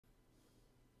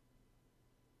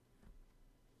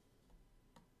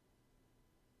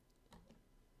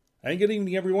And good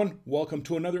evening, everyone. Welcome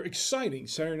to another exciting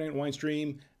Saturday Night Wine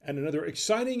stream and another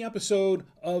exciting episode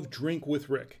of Drink with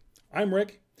Rick. I'm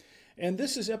Rick, and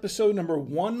this is episode number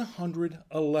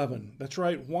 111. That's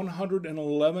right,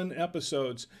 111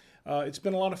 episodes. It's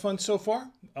been a lot of fun so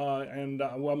far, and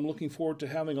I'm looking forward to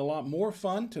having a lot more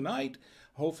fun tonight.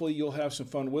 Hopefully you'll have some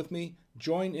fun with me.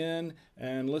 Join in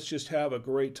and let's just have a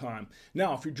great time.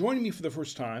 Now, if you're joining me for the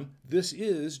first time, this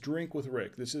is Drink with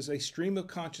Rick. This is a stream of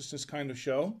consciousness kind of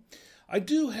show. I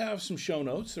do have some show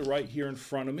notes. They're right here in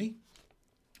front of me,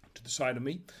 to the side of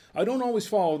me. I don't always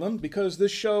follow them because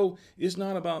this show is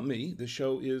not about me. The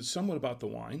show is somewhat about the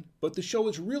wine, but the show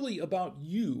is really about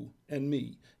you and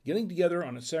me getting together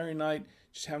on a Saturday night,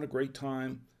 just having a great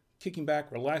time, kicking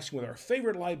back, relaxing with our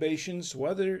favorite libations,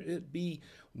 whether it be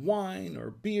wine or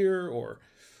beer or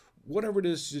whatever it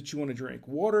is that you want to drink.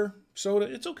 Water, soda,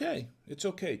 it's okay. It's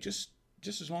okay. Just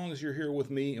as long as you're here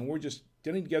with me and we're just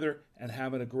getting together and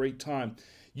having a great time.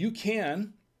 You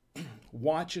can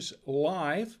watch us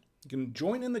live. You can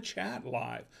join in the chat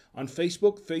live on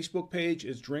Facebook. Facebook page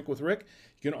is Drink with Rick.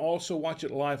 You can also watch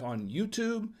it live on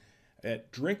YouTube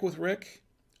at Drink with Rick.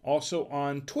 Also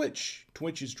on Twitch.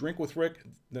 Twitch is Drink with Rick,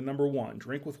 the number 1.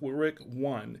 Drink with Rick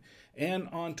 1. And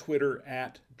on Twitter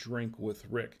at Drink with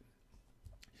Rick.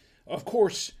 Of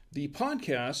course, the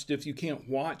podcast, if you can't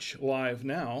watch live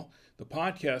now, the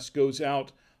podcast goes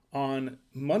out on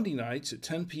Monday nights at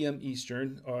 10 p.m.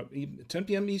 Eastern, 10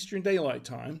 p.m. Eastern Daylight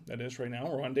Time. That is right now.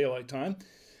 We're on Daylight Time.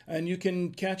 And you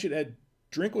can catch it at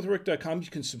drinkwithrick.com.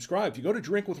 You can subscribe. If you go to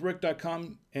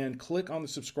drinkwithrick.com and click on the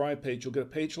subscribe page, you'll get a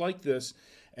page like this.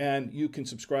 And you can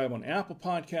subscribe on Apple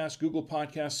Podcasts, Google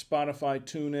Podcasts, Spotify,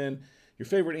 TuneIn, your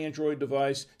favorite Android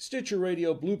device, Stitcher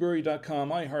Radio,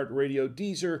 Blueberry.com, iHeartRadio,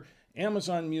 Deezer,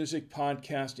 Amazon Music,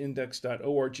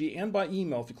 podcastindex.org, and by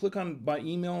email. If you click on by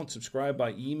email and subscribe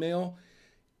by email,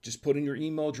 just put in your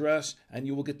email address and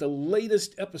you will get the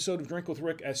latest episode of Drink with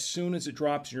Rick as soon as it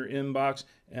drops in your inbox.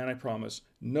 And I promise,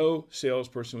 no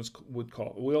salesperson will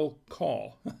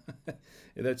call.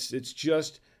 It's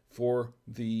just for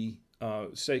the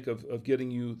sake of getting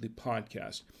you the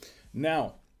podcast.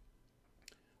 Now,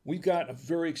 we've got a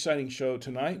very exciting show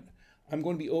tonight. I'm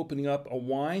going to be opening up a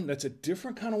wine that's a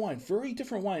different kind of wine, very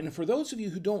different wine. And for those of you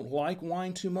who don't like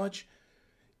wine too much,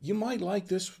 you might like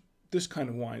this kind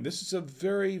of wine. This is a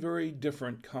very, very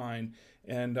different kind.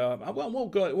 And we'll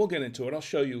get into it. I'll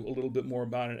show you a little bit more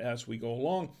about it as we go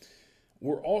along.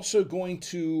 We're also going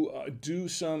to do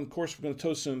some, of course, we're going to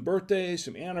toast some birthdays,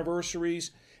 some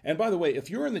anniversaries. And by the way, if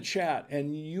you're in the chat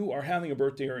and you are having a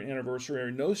birthday or an anniversary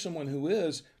or know someone who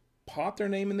is, pop their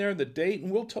name in there, the date,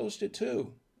 and we'll toast it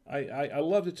too. I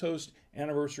love to toast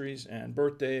anniversaries and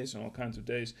birthdays and all kinds of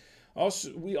days. I'm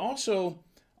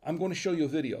going to show you a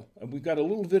video. We've got a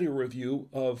little video review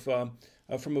of from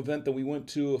an event that we went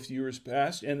to a few years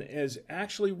past and is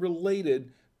actually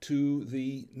related to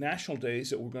the national days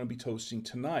that we're going to be toasting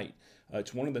tonight.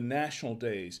 It's one of the national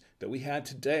days that we had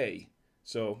today.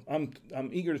 So I'm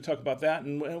eager to talk about that,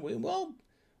 and we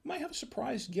might have a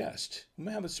surprise guest. We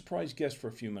might have a surprise guest for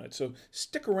a few minutes. So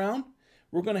stick around.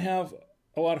 We're going to have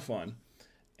a lot of fun,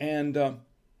 and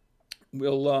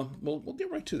we'll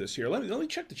get right to this here. Let me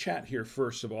check the chat here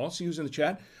first of all. See who's in the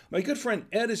chat. My good friend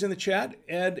Ed is in the chat.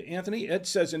 Ed Anthony. Ed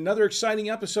says another exciting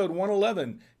episode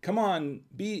 111.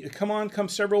 Come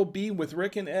several. Be with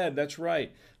Rick and Ed. That's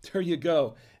right. There you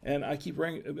go. And I keep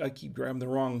grabbing the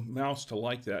wrong mouse to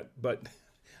like that, but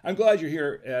I'm glad you're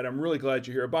here, Ed. I'm really glad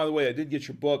you're here. By the way, I did get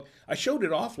your book. I showed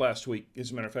it off last week,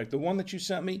 as a matter of fact. The one that you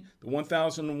sent me, the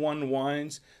 1001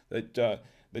 wines that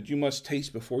you must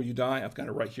taste before you die. I've got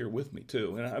it right here with me,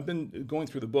 too. And I've been going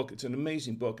through the book. It's an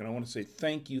amazing book, and I want to say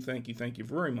thank you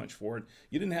very much for it.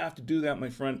 You didn't have to do that, my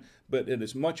friend, but it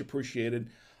is much appreciated.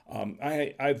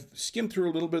 I've skimmed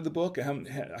through a little bit of the book. I haven't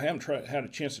had a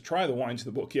chance to try the wines of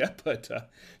the book yet, but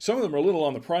some of them are a little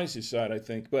on the pricey side, I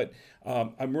think. But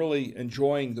I'm really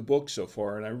enjoying the book so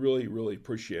far, and I really, really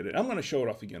appreciate it. I'm going to show it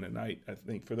off again tonight, I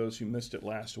think, for those who missed it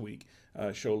last week.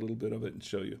 Show a little bit of it and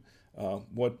show you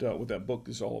what that book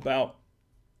is all about.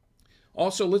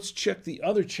 Also, let's check the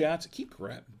other chats. I keep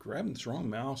grabbing this wrong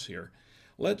mouse here.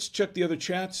 Let's check the other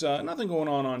chats. Nothing going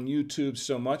on YouTube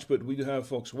so much, but we do have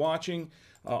folks watching.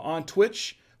 On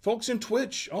Twitch, folks in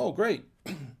Twitch. Oh, great.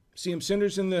 CM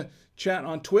Cinder's in the chat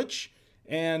on Twitch,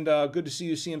 and good to see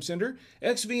you, CM Cinder.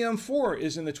 XVM4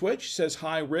 is in the Twitch, says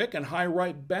hi, Rick, and hi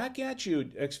right back at you,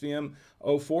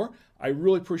 XVM04. I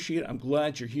really appreciate it. I'm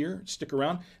glad you're here. Stick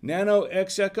around. Nano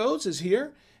X Echoes is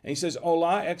here, and he says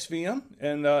hola, XVM,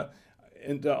 and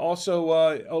And also,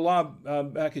 Ola,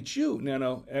 back at you,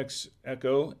 Nano X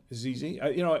Echo ZZ.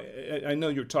 I know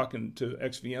you're talking to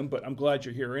XVM, but I'm glad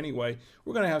you're here anyway.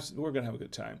 We're gonna have a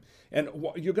good time, and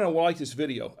you're gonna like this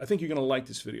video. I think you're gonna like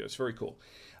this video. It's very cool.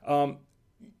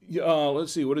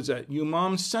 Let's see, what is that?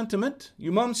 Umam Sentiment.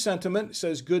 Umam Sentiment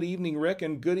says, "Good evening, Rick,"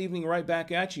 and good evening right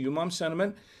back at you, Umam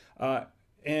Sentiment.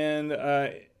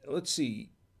 Let's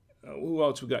see, who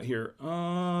else we got here?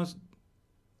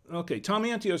 Okay, Tom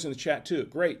Antio's in the chat too.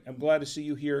 Great. I'm glad to see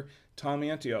you here, Tom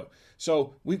Antio.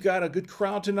 So we've got a good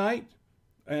crowd tonight.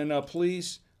 And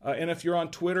please, and if you're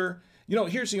on Twitter,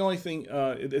 here's the only thing.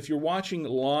 If you're watching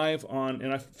live on,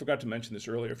 and I forgot to mention this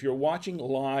earlier, if you're watching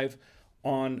live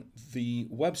on the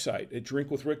website at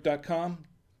drinkwithrick.com,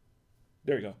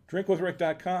 there you go,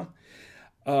 drinkwithrick.com,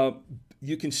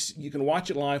 you can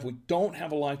watch it live. We don't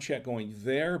have a live chat going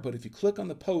there, but if you click on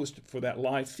the post for that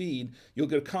live feed, you'll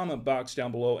get a comment box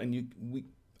down below, and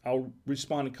I'll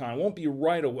respond in kind. It won't be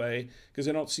right away because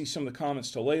I don't see some of the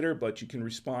comments till later, but you can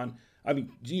respond. I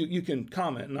mean, you can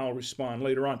comment, and I'll respond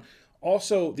later on.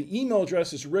 Also, the email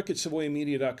address is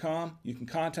rick@savoiamedia.com. You can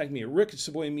contact me at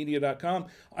rick@savoiamedia.com.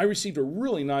 I received a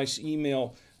really nice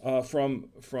email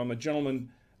from a gentleman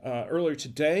earlier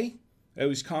today. I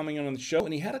was commenting on the show,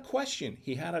 and he had a question.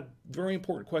 He had a very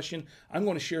important question. I'm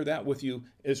going to share that with you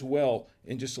as well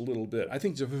in just a little bit. I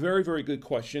think it's a very, very good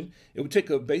question. It would take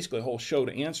basically a whole show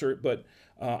to answer it, but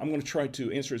I'm going to try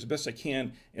to answer it as best I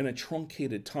can in a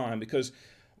truncated time because,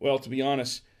 well, to be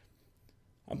honest,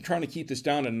 I'm trying to keep this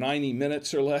down to 90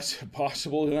 minutes or less if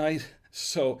possible tonight.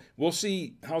 So we'll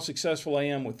see how successful I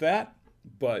am with that,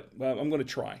 but I'm going to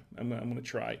try. I'm going to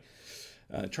try.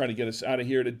 Trying to get us out of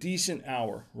here at a decent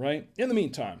hour, right? In the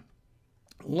meantime,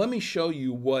 let me show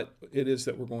you what it is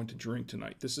that we're going to drink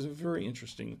tonight. This is a very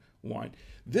interesting wine.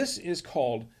 This is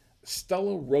called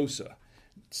Stella Rosa.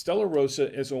 Stella Rosa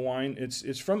is a wine.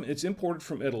 It's imported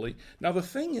from Italy. Now the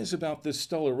thing is about this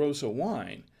Stella Rosa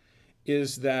wine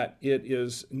is that it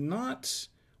is not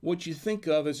what you think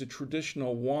of as a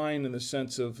traditional wine in the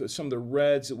sense of some of the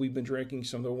reds that we've been drinking,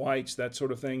 some of the whites, that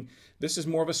sort of thing. This is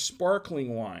more of a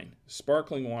sparkling wine,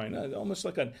 almost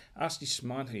like an Asti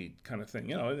Smante kind of thing.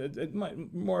 It might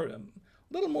a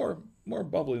little more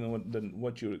bubbly than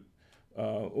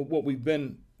what we've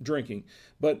been drinking.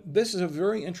 But this is a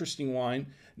very interesting wine.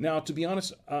 Now, to be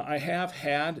honest, I have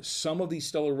had some of these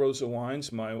Stella Rosa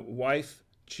wines. My wife,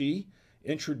 Chi,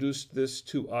 introduced this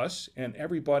to us, and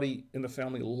everybody in the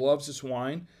family loves this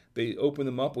wine. They open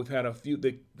them up. We've had a few.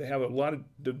 They have a lot of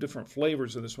different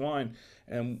flavors of this wine,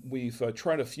 and we've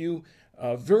tried a few.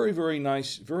 Very, very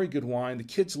nice, very good wine. The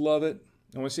kids love it.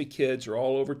 And when I say kids, they're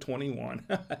all over 21,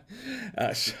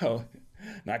 so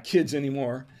not kids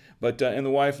anymore. But and the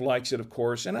wife likes it, of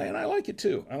course, and I like it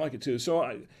too. I like it too. So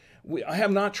I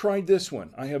have not tried this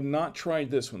one.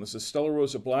 This is Stella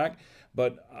Rosa Black.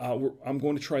 But I'm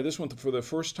going to try this one for the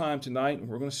first time tonight, and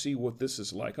we're going to see what this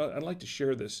is like. I'd like to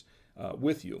share this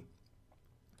with you.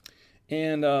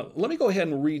 And let me go ahead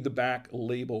and read the back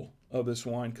label of this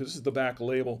wine, because this is the back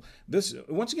label. This,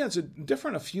 once again, it's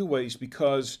different a few ways,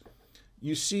 because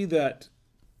you see that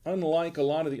unlike a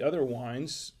lot of the other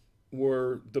wines,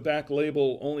 where the back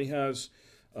label only has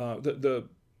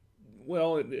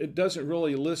it doesn't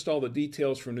really list all the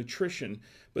details for nutrition,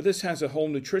 but this has a whole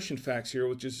nutrition facts here,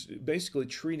 which is basically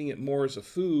treating it more as a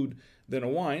food than a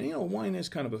wine. Wine is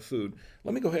kind of a food.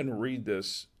 Let me go ahead and read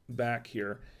this back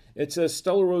here. It says,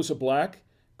 Stella Rosa Black,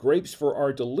 grapes for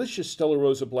our delicious Stella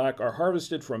Rosa Black are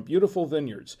harvested from beautiful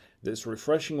vineyards. This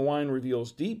refreshing wine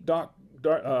reveals deep dark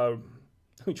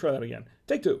let me try that again.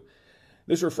 Take two.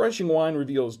 This refreshing wine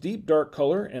reveals deep dark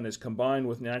color and is combined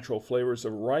with natural flavors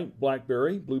of ripe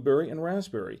blackberry, blueberry, and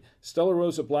raspberry. Stella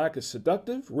Rosa Black is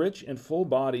seductive, rich, and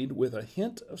full-bodied with a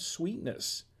hint of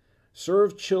sweetness.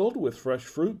 Served chilled with fresh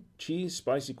fruit, cheese,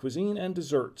 spicy cuisine, and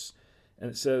desserts. And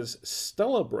it says,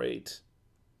 celebrate,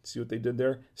 see what they did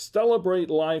there? Celebrate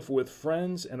life with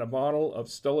friends and a bottle of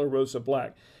Stella Rosa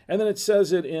Black. And then it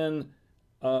says it in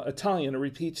Italian. It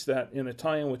repeats that in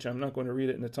Italian, which I'm not going to read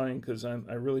it in Italian because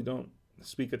I really don't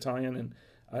speak Italian, and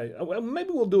well, maybe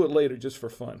we'll do it later just for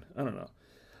fun. I don't know.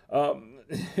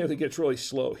 If it gets really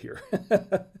slow here.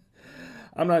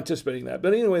 I'm not anticipating that.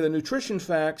 But anyway, the nutrition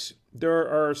facts, there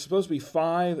are supposed to be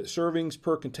 5 servings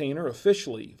per container,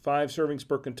 officially 5 servings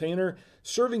per container.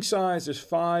 Serving size is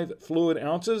 5 fluid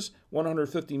ounces,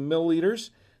 150 milliliters.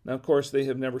 Now, of course, they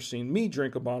have never seen me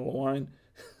drink a bottle of wine.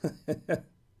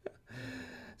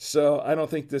 So I don't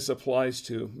think this applies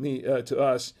to me, to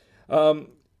us.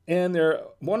 And they're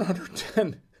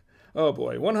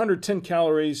 110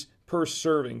 calories per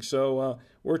serving. So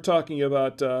we're talking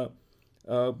about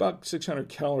about 600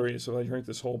 calories if I drink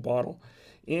this whole bottle.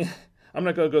 And I'm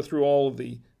not going to go through all of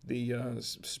the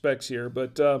specs here,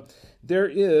 but there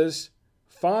is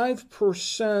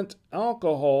 5%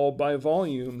 alcohol by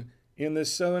volume in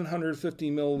this 750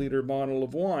 milliliter bottle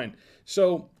of wine.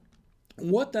 So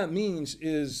what that means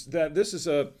is that this is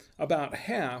about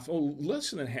half,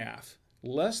 less than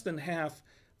half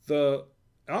the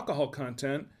alcohol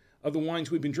content of the wines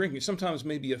we've been drinking. Sometimes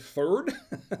maybe a third.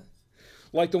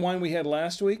 Like the wine we had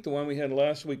last week. The wine we had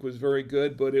last week was very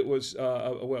good, but it was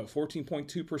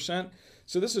 14.2%.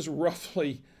 So this is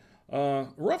roughly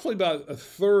about a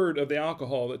third of the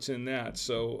alcohol that's in that.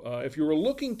 So if you were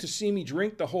looking to see me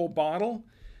drink the whole bottle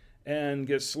and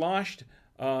get sloshed,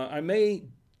 I may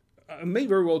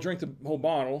very well drink the whole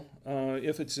bottle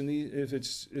if it's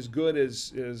as good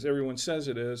as everyone says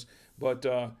it is. But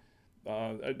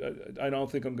I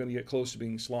don't think I'm going to get close to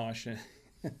being sloshed.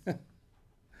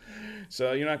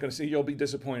 So you're not going to see. You'll be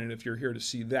disappointed if you're here to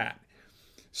see that.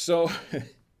 So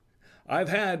I've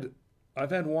had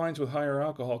wines with higher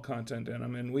alcohol content in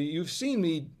them, and you've seen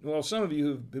me. Well, some of you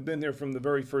who've been there from the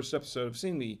very first episode have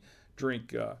seen me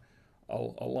drink a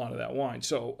lot of that wine.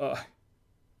 So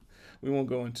we won't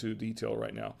go into detail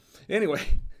right now. Anyway,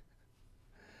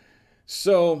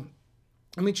 so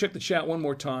let me check the chat one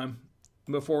more time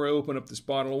before I open up this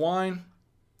bottle of wine.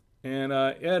 And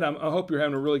Ed, I hope you're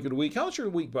having a really good week. How was your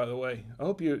week, by the way? I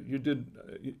hope you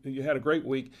had a great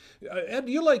week. Ed,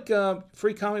 do you like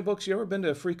free comic books? You ever been to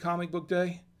a free comic book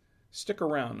day? Stick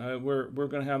around. We're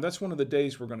going to have, that's one of the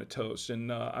days we're going to toast,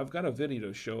 and I've got a video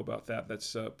to show about that.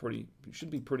 That's should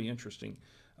be pretty interesting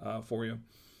for you.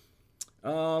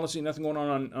 Let's see, nothing going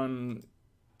on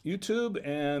YouTube,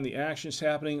 and the action's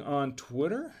happening on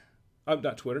Twitter.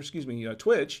 Not Twitter, excuse me,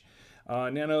 Twitch.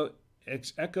 Nano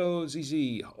Echo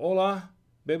ZZ. Hola,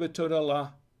 bebe toda la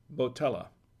botella.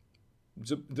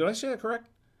 Did I say that correct?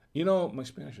 You know, my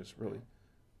Spanish is really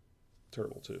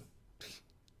terrible, too.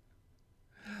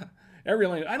 Every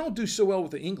language. I don't do so well with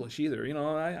the English either. You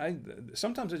know, I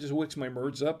sometimes I just mix my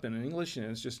words up in English, and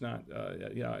it's just not,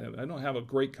 I don't have a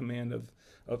great command of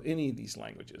any of these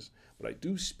languages. But I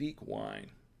do speak wine.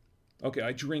 Okay,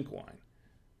 I drink wine.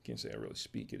 Can't say I really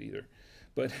speak it either.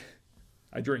 But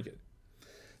I drink it.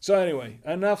 So anyway,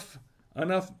 enough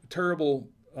terrible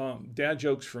dad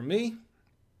jokes from me.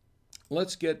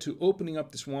 Let's get to opening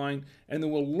up this wine, and then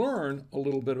we'll learn a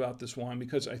little bit about this wine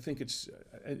because I think it's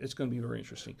going to be very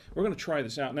interesting. We're going to try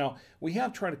this out. Now, we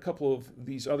have tried a couple of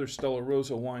these other Stella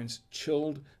Rosa wines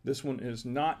chilled. This one is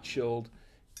not chilled.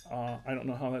 I don't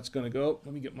know how that's going to go.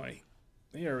 Let me get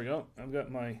here we go. I've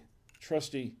got my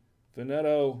trusty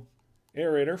Veneto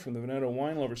aerator from the Veneto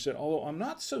Wine Lover set, although I'm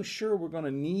not so sure we're going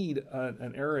to need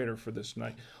an aerator for this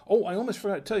night. Oh, I almost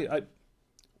forgot to tell you,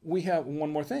 we have one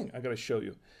more thing I got to show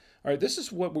you. All right, this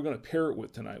is what we're going to pair it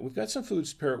with tonight. We've got some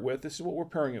foods to pair it with. This is what we're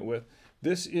pairing it with.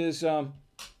 This is,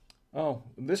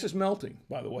 this is melting,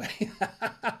 by the way.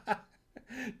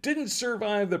 Didn't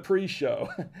survive the pre-show.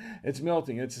 It's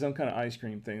melting. It's some kind of ice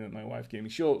cream thing that my wife gave me.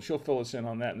 She'll fill us in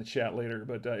on that in the chat later,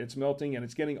 but it's melting, and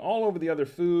it's getting all over the other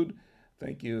food.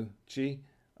 Thank you, Chi.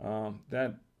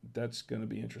 That's going to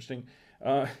be interesting.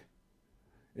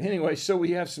 Anyway, so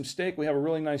we have some steak. We have a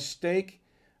really nice steak.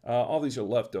 All these are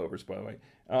leftovers, by the way.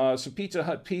 Some Pizza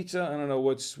Hut pizza. I don't know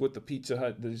what's with the Pizza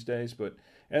Hut these days,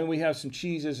 and we have some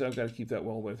cheeses. I've got to keep that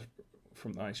well away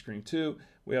from the ice cream too.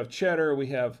 We have cheddar. We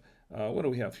have what do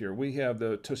we have here? We have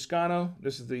the Toscano.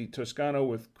 This is the Toscano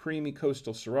with creamy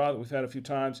coastal Syrah that we've had a few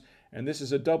times, and this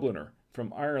is a Dubliner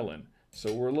from Ireland.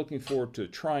 So we're looking forward to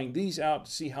trying these out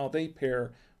to see how they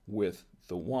pair with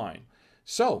the wine.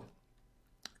 So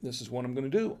this is what I'm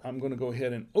going to do. I'm going to go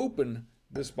ahead and open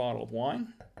this bottle of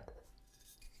wine.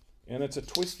 And it's a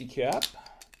twisty cap.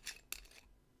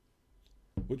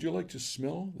 Would you like to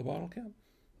smell the bottle cap?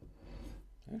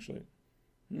 Actually,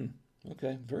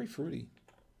 okay, very fruity.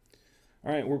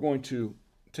 All right, we're going to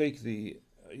take the,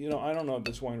 I don't know if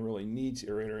this wine really needs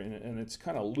aerator in it, and it's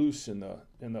kind of loose in the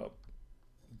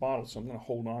bottle, so I'm going to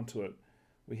hold on to it.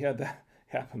 We had that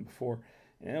happen before,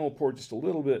 and we'll pour just a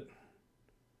little bit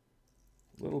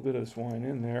of this wine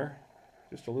in there,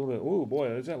 just a little bit. Oh boy,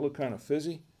 does that look kind of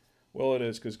fizzy? Well, it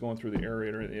is because going through the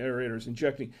aerator. The aerator is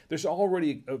injecting. There's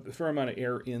already a fair amount of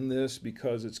air in this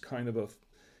because it's kind of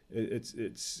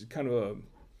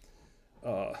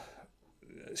a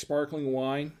sparkling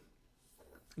wine,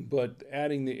 but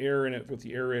adding the air in it with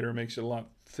the aerator makes it a lot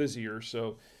fizzier.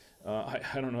 So I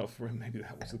don't know if maybe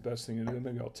that was the best thing to do.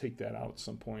 Maybe I'll take that out at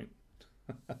some point.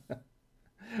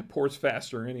 Pours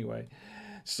faster anyway.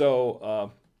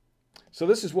 So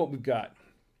this is what we've got.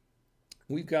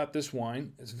 We've got this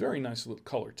wine. It's a very nice little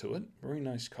color to it. Very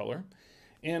nice color.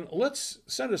 And let's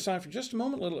set it aside for just a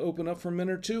moment. Let it open up for a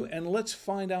minute or two, and let's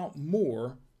find out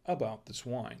more about this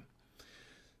wine.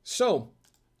 So,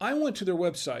 I went to their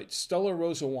website, Stella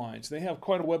Rosa Wines. They have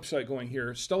quite a website going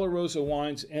here, Stella Rosa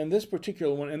Wines, and this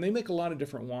particular one, and they make a lot of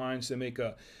different wines. They make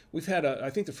I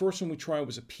think the first one we tried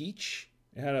was a peach.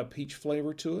 It had a peach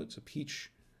flavor to it. It's a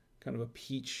peach, kind of a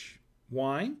peach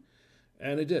wine,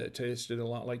 and it did. It tasted a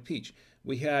lot like peach.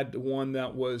 We had one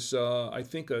that was, I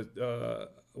think,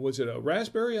 was it a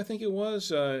raspberry? I think it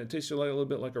was. It tasted like, a little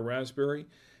bit like a raspberry.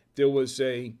 There was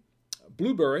a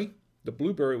blueberry.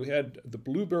 We had the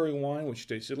blueberry wine, which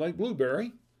tasted like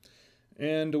blueberry.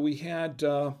 And we had,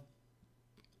 what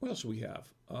else do we have?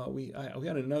 We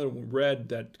had another one, red,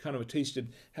 that kind of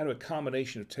had a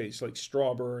combination of tastes, like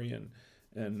strawberry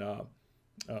and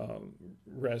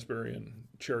raspberry and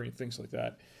cherry and things like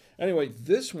that. Anyway,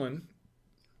 this one,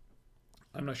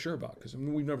 I'm not sure about, because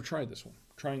we've never tried this one.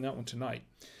 I'm trying that one tonight.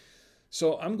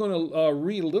 So I'm going to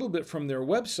read a little bit from their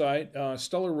website,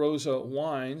 Stella Rosa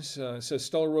Wines. It says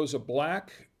Stella Rosa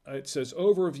Black. It says,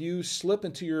 overview, slip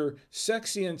into your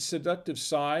sexy and seductive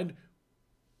side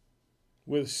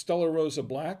with Stella Rosa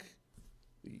Black.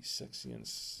 The sexy and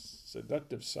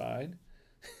seductive side.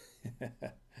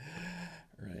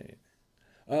 Right.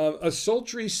 A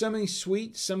sultry,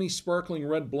 semi-sweet, semi-sparkling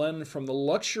red blend from the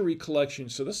Luxury Collection.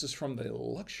 So this is from the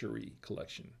Luxury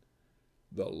Collection.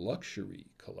 The Luxury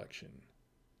Collection.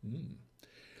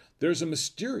 There's a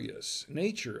mysterious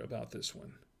nature about this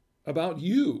one. About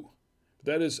you.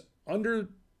 That is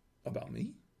about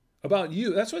me? About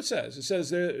you. That's what it says. It says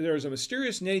there's a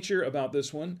mysterious nature about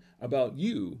this one, about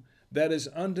you, that is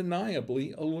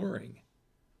undeniably alluring.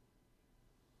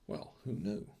 Well, who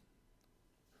knew?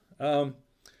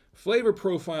 Flavor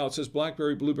profile, it says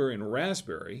blackberry, blueberry, and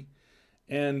raspberry.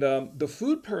 And the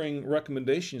food pairing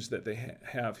recommendations that they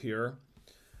have here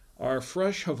are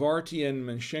fresh Havarti and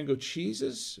Manchego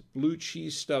cheeses, blue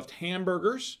cheese stuffed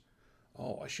hamburgers.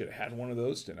 Oh, I should have had one of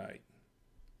those tonight.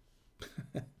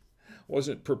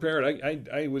 Wasn't prepared.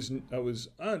 I was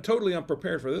totally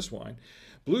unprepared for this wine.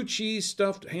 Blue cheese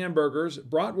stuffed hamburgers,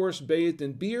 bratwurst bathed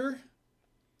in beer,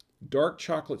 dark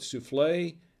chocolate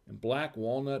souffle, and black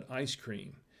walnut ice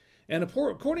cream. And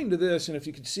according to this, and if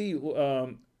you can see,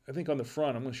 I think on the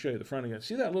front, I'm going to show you the front again.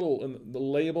 See that little the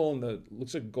label,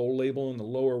 looks like a gold label in the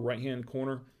lower right-hand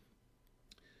corner?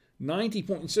 90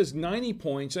 points. It says 90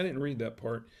 points. I didn't read that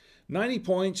part. 90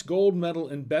 points, gold medal,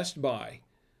 and Best Buy.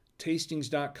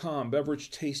 Tastings.com,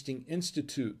 Beverage Tasting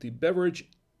Institute. The Beverage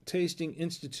Tasting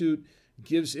Institute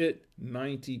gives it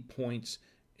 90 points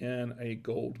and a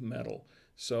gold medal.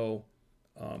 So,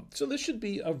 so this should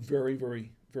be a very,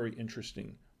 very, very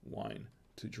interesting wine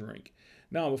to drink.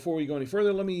 Now, before we go any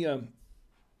further, let me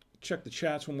check the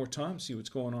chats one more time, see what's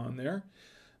going on there.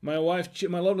 My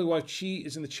lovely wife, Chi,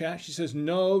 is in the chat. She says,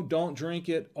 no, don't drink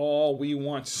it all. We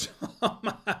want some.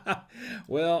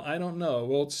 Well, I don't know.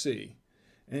 We'll see.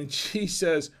 And she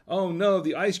says, oh, no,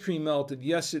 the ice cream melted.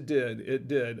 Yes, it did. It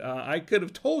did. I could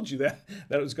have told you that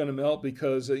it was going to melt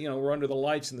because, we're under the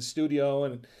lights in the studio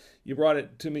and you brought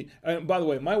it to me. And by the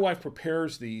way, my wife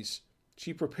prepares these.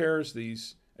 She prepares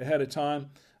these ahead of time.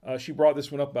 She brought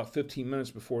this one up about 15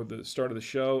 minutes before the start of the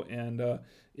show. And,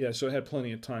 yeah, so it had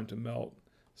plenty of time to melt.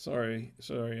 Sorry,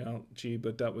 G,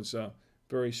 but that was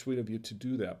very sweet of you to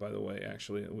do that, by the way,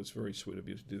 actually. It was very sweet of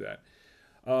you to do that.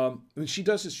 And she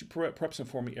does this, she preps them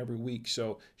for me every week.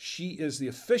 So she is the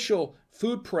official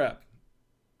food prep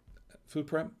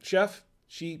chef.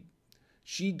 She's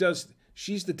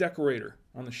the decorator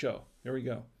on the show. There we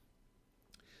go.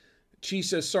 She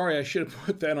says, sorry, I should have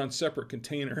put that on separate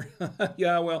container.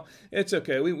 Yeah, well, it's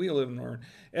okay. We live in Oregon.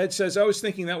 Ed says, I was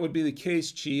thinking that would be the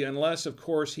case, Chi, unless, of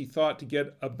course, he thought to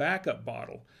get a backup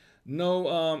bottle.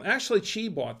 No, actually, Chi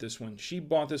bought this one. She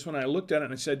bought this one. I looked at it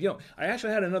and I said, I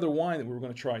actually had another wine that we were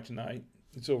going to try tonight.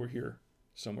 It's over here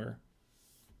somewhere.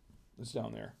 It's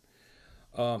down there.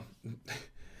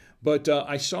 But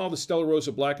I saw the Stella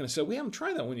Rosa Black and I said, we haven't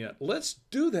tried that one yet. Let's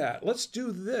do that. Let's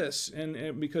do this.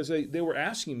 And because they were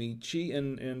asking me, Chi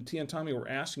and Tia and Tommy were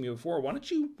asking me before, why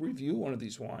don't you review one of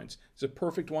these wines? It's a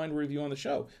perfect wine to review on the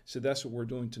show. So that's what we're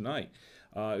doing tonight.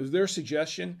 It was their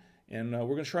suggestion, and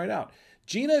we're going to try it out.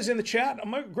 Gina is in the chat.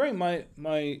 Great.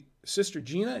 My sister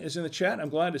Gina is in the chat. I'm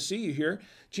glad to see you here.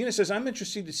 Gina says, I'm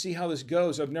interested to see how this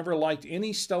goes. I've never liked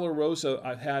any Stella Rosa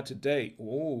I've had to date.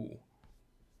 Whoa.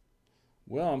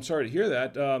 Well, I'm sorry to hear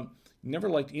that. Never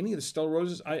liked any of the Stella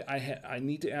Rosas. I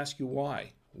need to ask you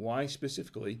why. Why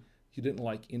specifically you didn't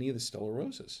like any of the Stella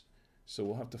Rosas. So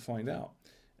we'll have to find out.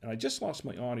 And I just lost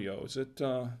my audio. Is it,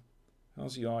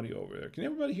 how's the audio over there? Can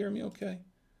everybody hear me okay?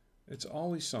 It's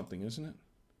always something, isn't it?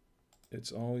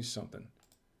 It's always something.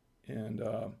 And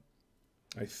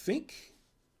I think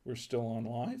we're still on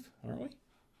live, aren't we?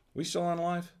 We still on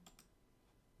live?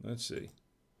 Let's see.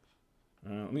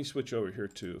 Let me switch over here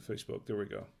to Facebook. There we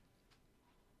go.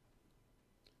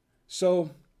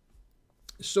 So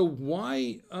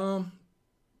why? I'm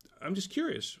just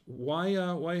curious. Why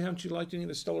haven't you liked any of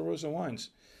the Stella Rosa wines?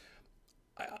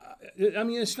 I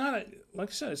mean, it's not like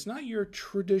I said, it's not your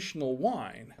traditional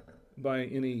wine by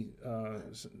any.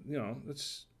 It's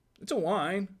a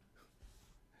wine.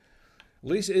 At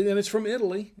least, and it's from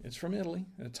Italy. It's from Italy,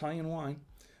 an Italian wine.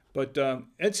 But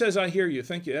Ed says, "I hear you.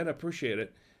 Thank you, Ed. I appreciate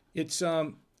it." It's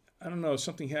I don't know,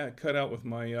 something had cut out with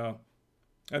my.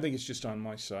 I think it's just on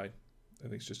my side.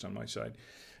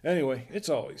 Anyway, it's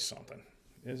always something,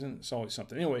 isn't it? It's always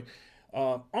something. Anyway,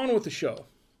 on with the show.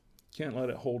 Can't let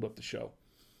it hold up the show.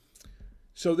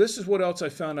 So this is what else I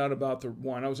found out about the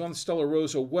wine. I was on the Stella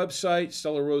Rosa website,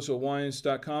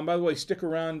 stellarosawines.com. By the way, stick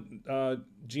around,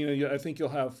 Gina. I think you'll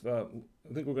have.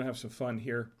 I think we're gonna have some fun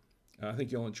here. I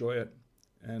think you'll enjoy it.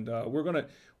 And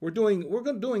we're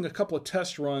doing a couple of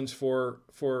test runs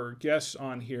for guests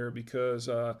on here because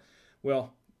I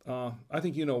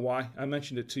think you know why. I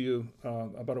mentioned it to you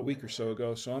about a week or so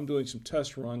ago. So I'm doing some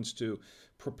test runs to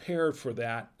prepare for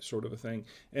that sort of a thing.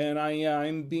 And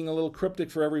I'm being a little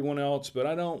cryptic for everyone else, but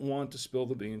I don't want to spill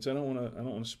the beans. I don't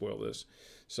want to spoil this.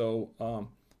 So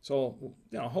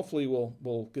hopefully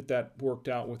we'll get that worked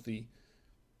out with the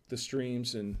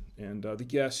streams and the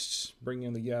guests, bring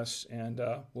in the guests, and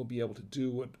we'll be able to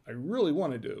do what I really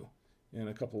want to do in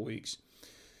a couple of weeks.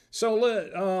 So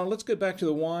let's get back to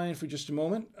the wine for just a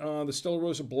moment. The Stella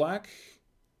Rosa Black.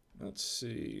 Let's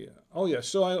see. Oh yeah,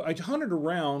 so I hunted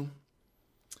around.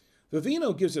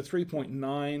 Vivino gives it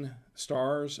 3.9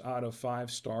 stars out of 5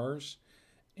 stars.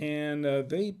 And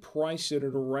they price it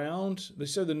at around, they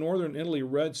said the Northern Italy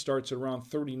Red starts at around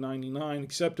 $30.99,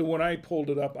 except when I pulled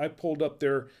it up, I pulled up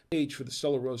their page for the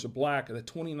Stella Rosa Black, the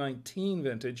 2019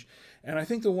 vintage, and I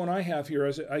think the one I have here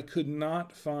is I could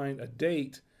not find a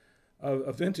date of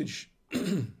a vintage,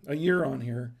 a year on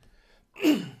here.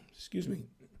 Excuse me.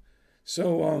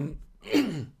 So,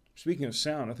 speaking of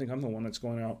sound, I think I'm the one that's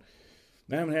going out.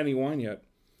 I haven't had any wine yet.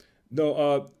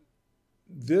 Though,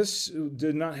 this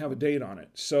did not have a date on it,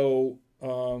 so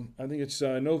I think it's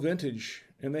no vintage,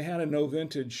 and they had a no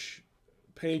vintage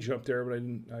page up there, but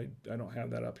I don't have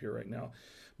that up here right now.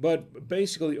 But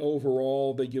basically,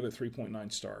 overall, they give it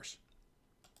 3.9 stars.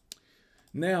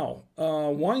 Now,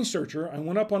 Wine Searcher, I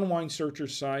went up on Wine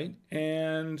Searcher's site,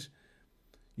 and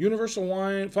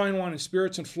Universal Fine Wine and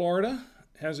Spirits in Florida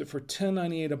has it for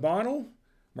 $10.98 a bottle.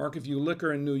 Market View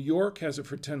Liquor in New York has it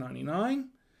for $10.99.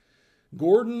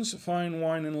 Gordon's Fine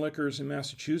Wine and Liquors in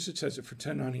Massachusetts has it for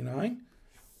 $10.99.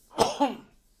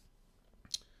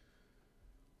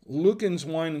 Lucan's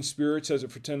Wine and Spirits has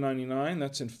it for $10.99.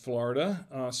 That's in Florida.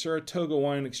 Saratoga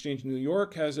Wine Exchange New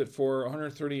York has it for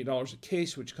 $138 a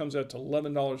case, which comes out to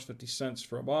 $11.50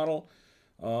 for a bottle.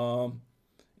 And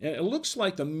it looks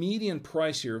like the median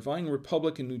price here, Vine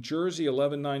Republic in New Jersey,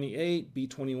 $11.98.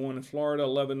 B21 in Florida,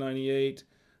 $11.98.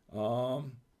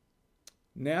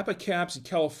 Napa Caps in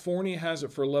California has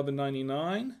it for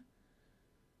 $11.99.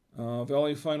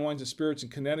 Valley Fine Wines and Spirits in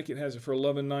Connecticut has it for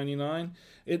 $11.99.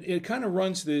 It kind of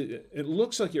runs it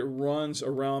looks like it runs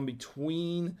around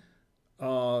between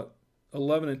 $11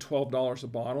 and $12 a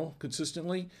bottle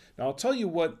consistently. Now I'll tell you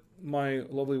what my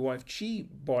lovely wife, she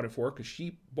bought it for, because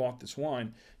she bought this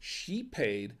wine. She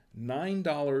paid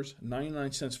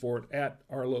 $9.99 for it at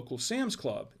our local Sam's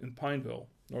Club in Pineville,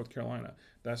 North Carolina.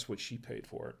 That's what she paid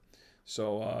for it.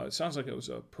 So it sounds like it was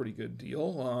a pretty good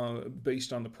deal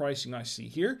based on the pricing I see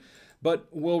here. But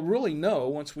we'll really know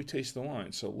once we taste the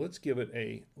wine. So let's give it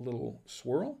a little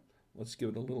swirl. Let's give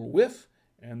it a little whiff,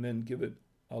 and then give it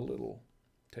a little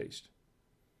taste.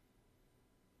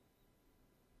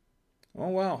 Oh,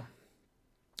 wow.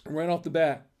 Right off the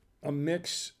bat, a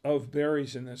mix of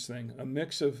berries in this thing. A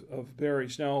mix of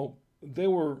berries. Now, they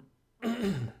were...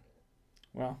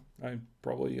 well, I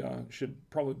probably should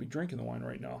be drinking the wine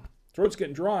right now. Throat's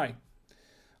getting dry.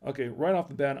 Okay, right off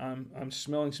the bat, I'm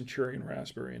smelling some cherry and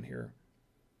raspberry in here.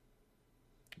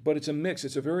 But it's a mix.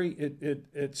 It's a very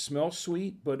it smells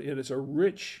sweet, but it is a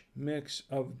rich mix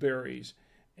of berries,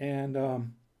 and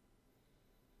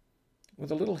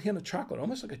with a little hint of chocolate,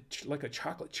 almost like a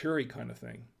chocolate cherry kind of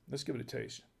thing. Let's give it a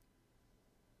taste.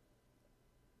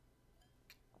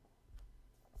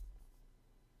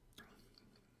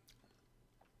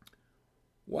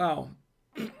 Wow.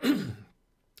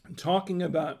 Talking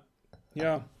about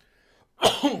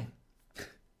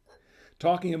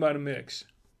a mix.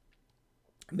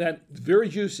 That very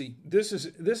juicy. This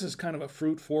is kind of a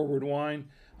fruit forward wine.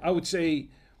 I would say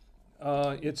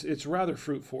It's rather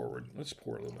fruit forward. Let's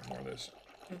pour a little bit more of this.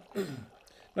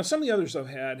 Now, some of the others I've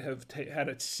had have had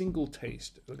a single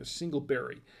taste, like a single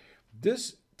berry.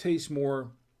 This tastes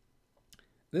more.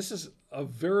 This is a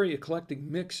very eclectic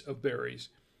mix of berries.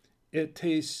 It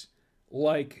tastes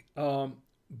like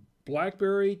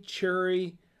blackberry,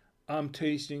 cherry. I'm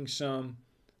tasting some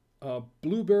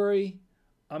blueberry.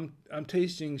 I'm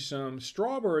tasting some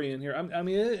strawberry in here. I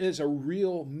mean, it is a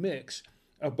real mix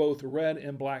of both red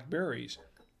and black berries.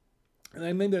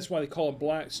 And maybe that's why they call it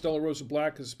black, Stella Rosa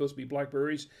Black, because it's supposed to be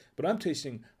blackberries. But I'm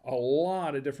tasting a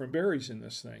lot of different berries in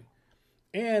this thing.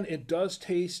 And it does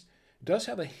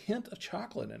have a hint of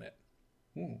chocolate in it.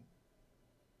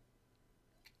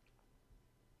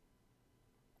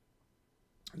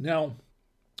 Now,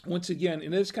 once again,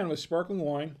 it is kind of a sparkling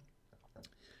wine,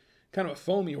 kind of a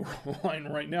foamy wine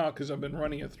right now because I've been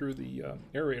running it through the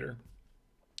aerator.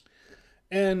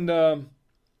 And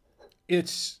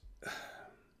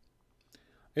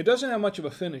it doesn't have much of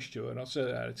a finish to it, I'll say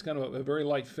that. It's kind of a very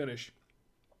light finish.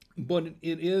 But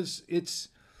it's,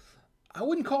 I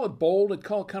wouldn't call it bold, I'd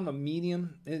call it kind of a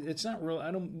medium. It's not really,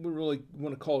 I don't really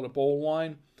want to call it a bold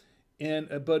wine.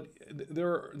 But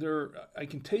I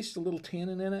can taste a little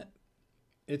tannin in it.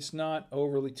 It's not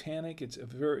overly tannic. It's I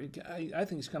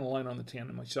think it's kind of light on the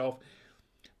tannin myself.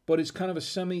 But it's kind of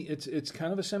it's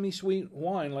kind of a semi-sweet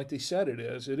wine, like they said it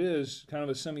is. It is kind of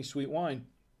a semi-sweet wine.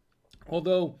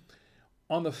 Although,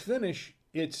 on the finish,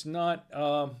 it's not,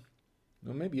 well,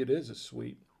 maybe it is a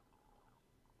sweet.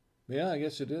 Yeah, I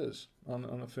guess it is on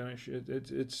the finish.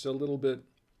 It's a little bit,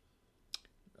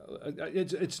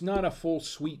 it's not a full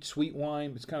sweet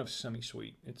wine. It's kind of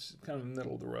semi-sweet. It's kind of the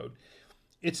middle of the road.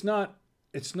 It's not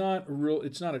a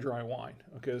dry wine.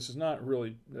 Okay, this is not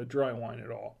really a dry wine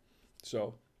at all.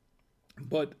 So,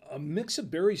 but a mix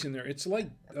of berries in there. It's like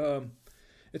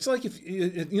if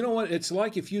you know what? It's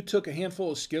like if you took a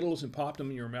handful of Skittles and popped them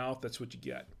in your mouth. That's what you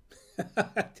get.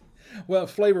 Well,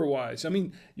 flavor-wise, I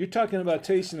mean, you're talking about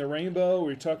tasting the rainbow, or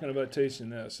you're talking about tasting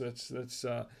this. That's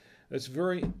a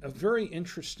very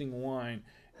interesting wine,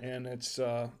 and it's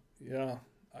yeah.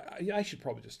 I should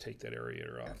probably just take that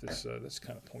aerator off. That's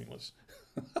kind of pointless.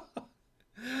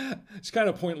 It's kind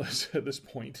of pointless at this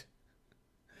point.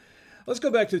 Let's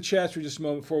go back to the chats for just a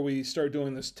moment before we start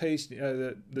doing this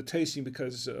the tasting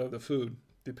because of the food,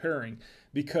 the pairing.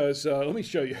 Because let me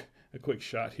show you a quick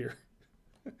shot here.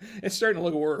 It's starting to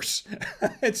look worse.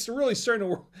 It's really starting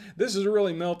to. This is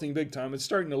really melting big time. It's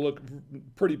starting to look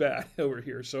pretty bad over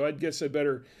here. So I guess I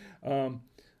better.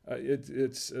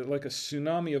 It's like a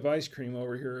tsunami of ice cream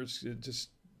over here. It's just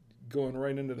going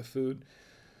right into the food.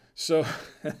 So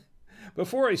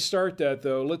before I start that,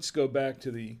 though, let's go back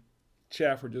to the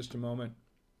chat for just a moment.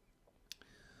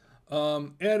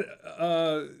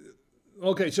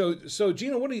 Okay, so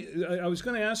Gina, I was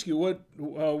going to ask you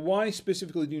why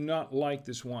specifically do you not like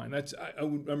this wine?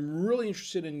 I'm really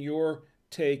interested in your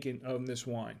take on this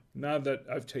wine now that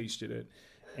I've tasted it,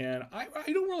 and I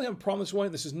don't really have a problem with this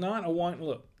wine. This is not a wine.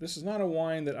 Look, this is not a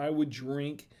wine that I would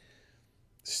drink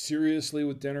seriously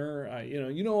with dinner.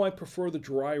 I prefer the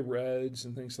dry reds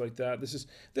and things like that. This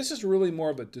is really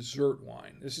more of a dessert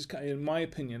wine. This is, in my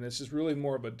opinion, this is really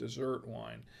more of a dessert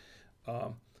wine.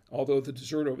 Although the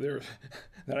dessert over there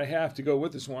that I have to go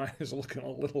with this wine is looking a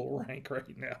little rank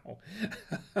right now.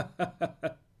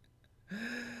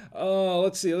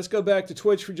 Let's see. Let's go back to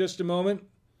Twitch for just a moment.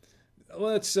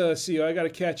 Let's see. I got to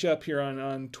catch up here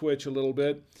on Twitch a little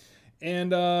bit.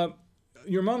 And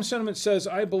your mom's sentiment says,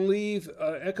 I believe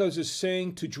Echoes is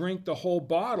saying to drink the whole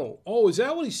bottle. Oh, is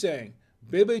that what he's saying?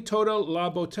 Bebe toda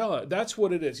la botella. That's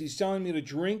what it is. He's telling me to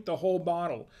drink the whole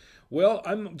bottle. Well,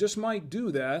 I just might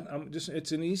do that.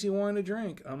 It's an easy wine to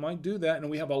drink. I might do that. And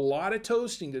we have a lot of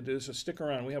toasting to do, so stick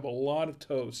around. We have a lot of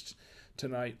toasts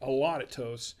tonight, a lot of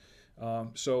toasts.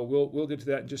 So we'll get to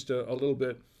that in just a little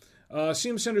bit.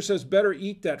 CM Cinder says, better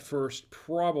eat that first,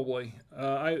 probably.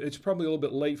 It's probably a little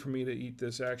bit late for me to eat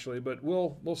this, actually, but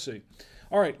we'll see.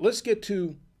 All right, let's get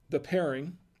to the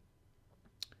pairing.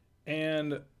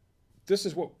 And this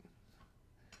is what...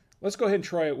 Let's go ahead and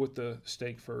try it with the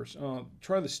steak first.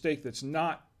 Try the steak that's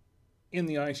not in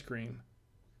the ice cream.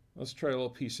 Let's try a little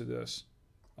piece of this.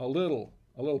 A little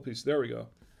piece. There we go.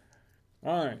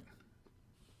 All right.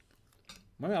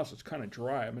 My mouth is kind of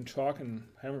dry. I've been talking,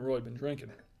 haven't really been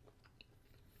drinking.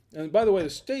 And by the way, the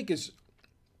steak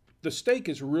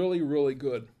is really, really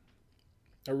good.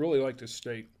 I really like this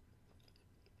steak.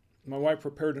 My wife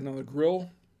prepared it on the grill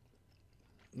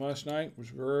last night. It was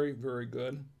very, very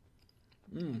good.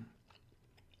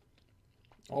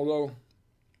 Although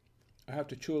I have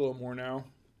to chew a little more now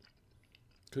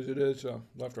because it is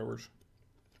leftovers.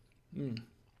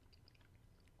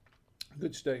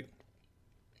 Good steak.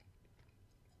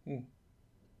 Mm.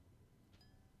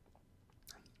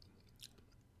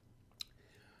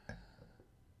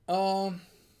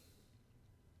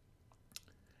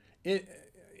 It,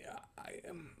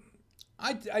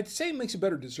 I'd say it makes a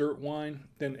better dessert wine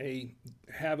than a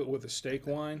have it with a steak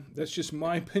wine. That's just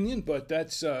my opinion, but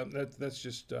that's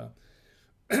just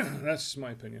that's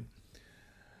my opinion.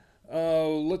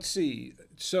 Let's see.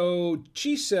 So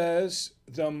she says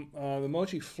the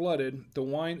mochi flooded. The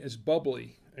wine is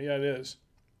bubbly. Yeah, it is.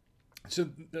 So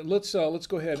let's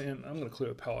go ahead and I'm going to clear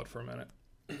the palate for a minute.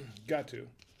 Got to.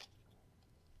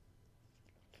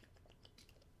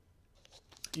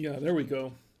 Yeah, there we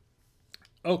go.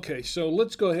 Okay, so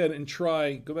let's go ahead and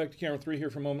try. Go back to camera 3 here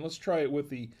for a moment. Let's try it with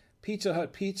the Pizza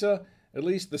Hut pizza. At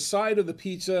least the side of the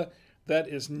pizza that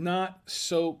is not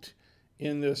soaked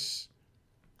in this.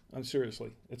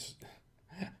 Seriously, it's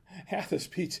half this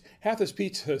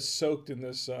pizza is soaked in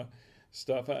this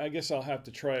stuff. I guess I'll have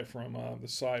to try it from the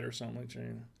side or something like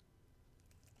that.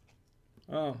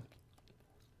 Oh,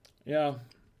 yeah.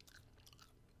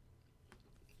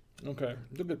 Okay,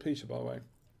 it's a good pizza, by the way.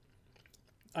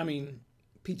 I mean,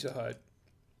 Pizza Hut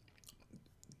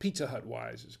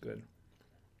wise is good.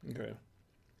 Okay,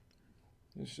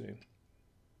 let's see.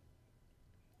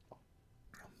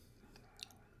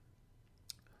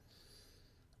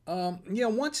 Yeah,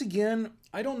 once again,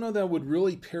 I don't know that I would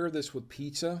really pair this with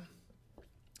pizza.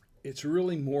 It's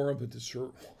really more of a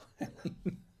dessert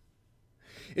wine.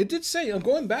 It did say, I'm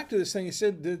going back to this thing, it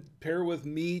said to pair with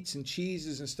meats and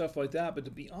cheeses and stuff like that, but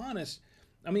to be honest,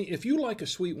 I mean, if you like a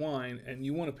sweet wine and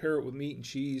you want to pair it with meat and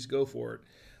cheese, go for it.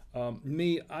 I'm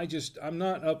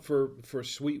not up for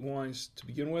sweet wines to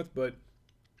begin with, but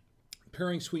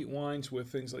pairing sweet wines with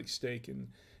things like steak and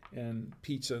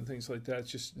pizza and things like that,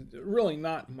 it's just really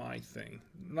not my thing.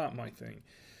 Not my thing.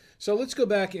 So let's go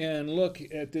back and look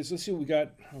at this. Let's see what we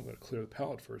got. I'm going to clear the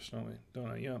palate first, don't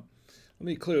I? Yeah. Let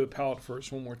me clear the palate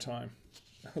first one more time.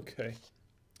 Okay.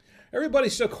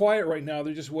 Everybody's so quiet right now.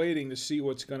 They're just waiting to see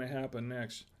what's going to happen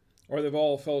next. Or they've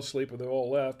all fell asleep or they've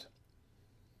all left.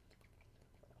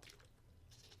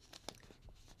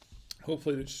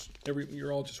 Hopefully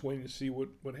you're all just waiting to see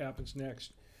what happens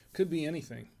next. Could be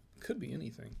anything. Could be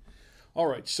anything. All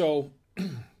right, so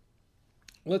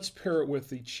let's pair it with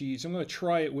the cheese. I'm going to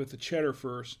try it with the cheddar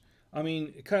first. I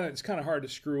mean, it's kind of hard to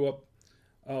screw up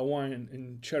wine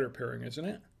and cheddar pairing, isn't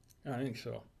it? I think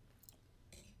so.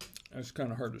 It's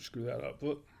kind of hard to screw that up.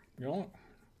 But, you know,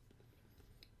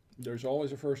 there's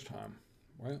always a first time,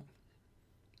 right?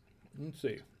 Let's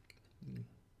see.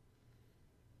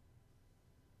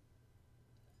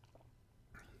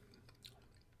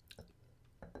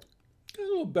 It's a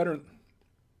little better.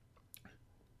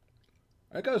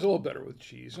 That goes a little better with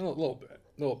cheese. A little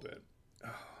bit.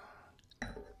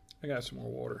 I got some more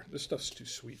water. This stuff's too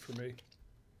sweet for me.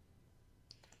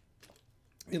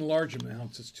 In large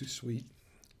amounts, it's too sweet.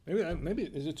 Maybe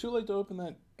is it too late to open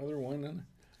that other wine then?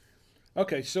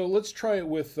 Okay, so let's try it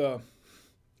with. Oh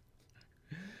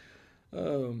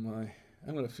my!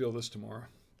 I'm gonna feel this tomorrow.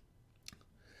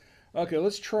 Okay,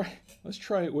 let's try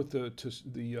it with the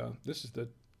this is the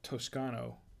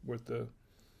Toscano with the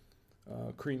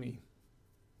creamy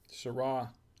Syrah.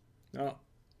 Now,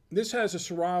 this has a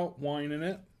Syrah wine in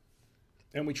it,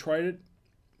 and we tried it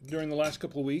during the last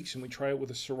couple of weeks, and we tried it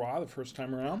with a Syrah the first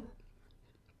time around,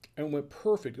 and it went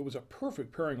perfect. It was a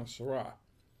perfect pairing with Syrah.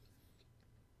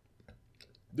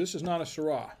 This is not a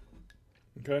Syrah,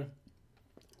 okay?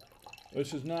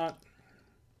 This is not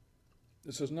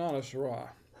a Syrah.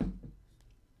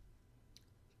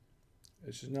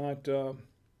 This is not, I'm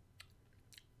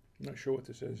not sure what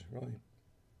this is, really.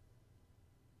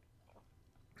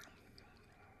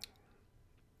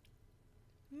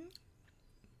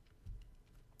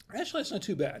 Actually, that's not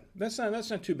too bad. That's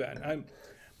not too bad.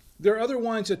 There are other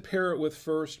wines that pair it with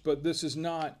first, but this is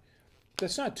not.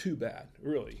 That's not too bad,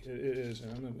 really. It is.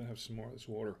 And I'm going to have some more of this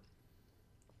water.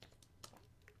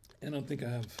 I don't think I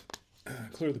have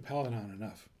cleared the palate on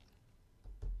enough.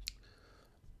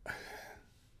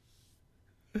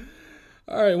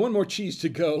 All right, one more cheese to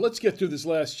go. Let's get through this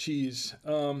last cheese.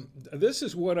 This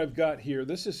is what I've got here.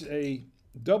 This is a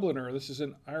Dubliner. This is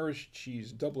an Irish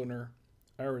cheese, Dubliner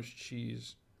Irish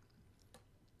cheese.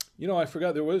 You know, I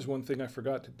forgot there was one thing I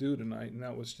forgot to do tonight, and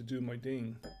that was to do my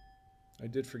ding. I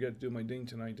did forget to do my ding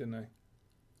tonight, didn't I?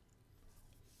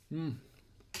 I'm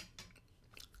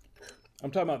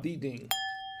talking about the ding.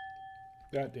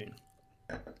 That ding.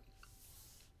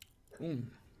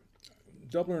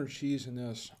 Dubliner cheese in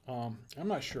this. I'm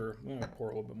not sure. I'm going to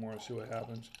pour a little bit more and see what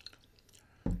happens.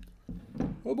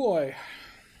 Oh boy.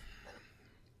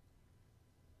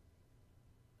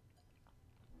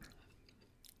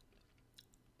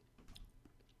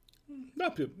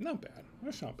 Not bad.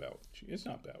 It's not bad with the cheese. It's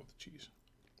not bad with the cheese.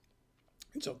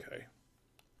 It's okay.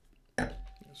 Get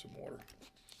some water.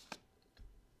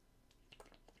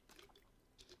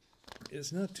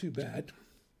 It's not too bad.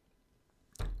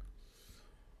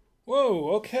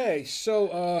 Whoa, okay.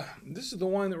 So this is the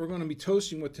wine that we're going to be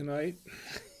toasting with tonight.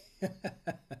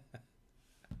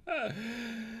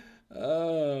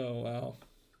 Oh, wow.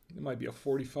 It might be a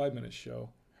 45-minute show.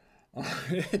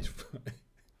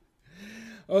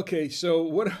 Okay, so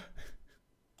what...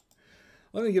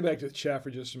 Let me get back to the chat for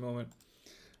just a moment.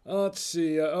 Let's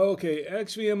see. Okay,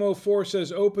 XVMO4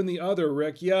 says, open the other,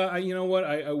 Rick. Yeah, you know what?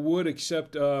 I would,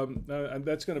 except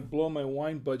that's going to blow my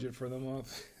wine budget for the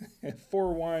month.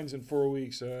 4 wines in 4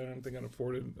 weeks. I don't think I can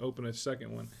afford to open a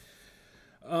second one.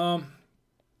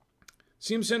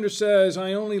 Seam Sender says,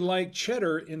 I only like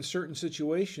cheddar in certain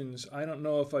situations. I don't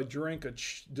know if I drink a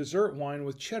dessert wine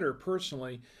with cheddar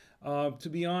personally. To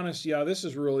be honest, yeah, this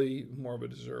is really more of a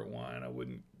dessert wine. I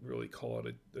wouldn't really call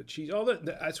it a cheese. Oh,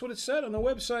 that's what it said on the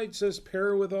website. It says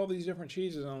pair with all these different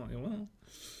cheeses. Well,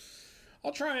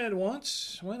 I'll try it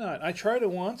once. Why not? I tried it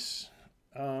once.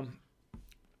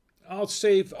 I'll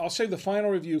save the final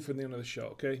review for the end of the show.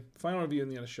 Okay, final review in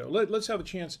the end of the show. Let's have a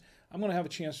chance. I'm going to have a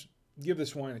chance. Give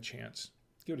this wine a chance.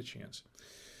 Give it a chance.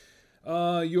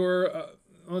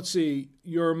 Let's see.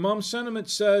 Your mom sentiment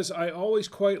says, I always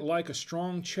quite like a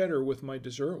strong cheddar with my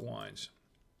dessert wines.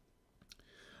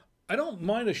 I don't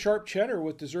mind a sharp cheddar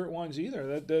with dessert wines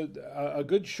either. A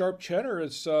good sharp cheddar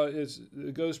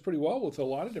it goes pretty well with a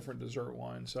lot of different dessert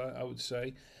wines, I would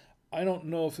say. I don't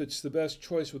know if it's the best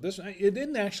choice with this one. It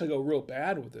didn't actually go real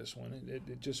bad with this one.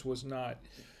 It just was not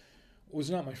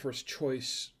my first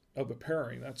choice of a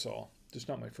pairing, that's all. Just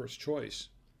not my first choice.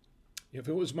 If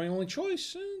it was my only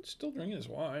choice, I'd still drink it as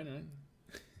wine.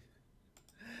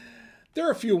 There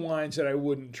are a few wines that I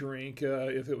wouldn't drink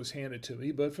if it was handed to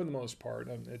me, but for the most part,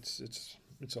 it's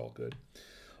all good.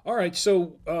 All right,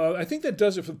 so I think that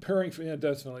does it for the pairing. Yeah,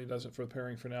 definitely does it for the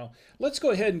pairing for now. Let's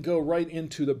go ahead and go right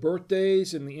into the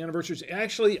birthdays and the anniversaries.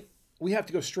 Actually, we have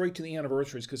to go straight to the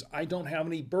anniversaries because I don't have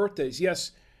any birthdays.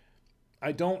 Yes,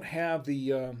 I don't have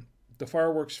the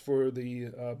fireworks for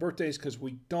the birthdays because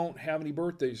we don't have any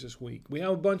birthdays this week. We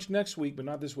have a bunch next week, but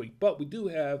not this week. But we do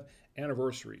have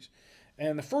anniversaries.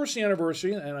 And the first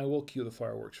anniversary, and I will cue the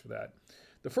fireworks for that.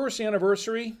 The first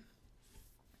anniversary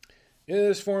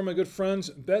is for my good friends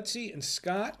Betsy and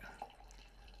Scott.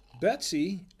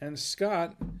 Betsy and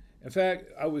Scott, in fact,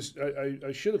 I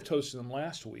should have toasted them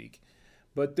last week,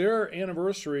 but their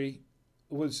anniversary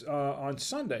was on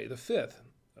Sunday, the 5th.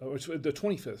 The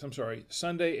 25th, I'm sorry,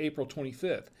 Sunday, April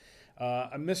 25th.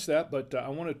 I missed that, but I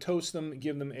want to toast them,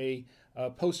 give them a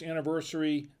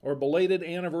post-anniversary or belated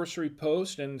anniversary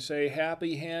post and say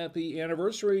happy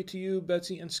anniversary to you,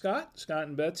 Betsy and Scott. Scott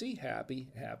and Betsy, happy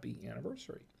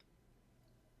anniversary.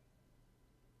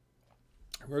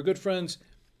 We're good friends,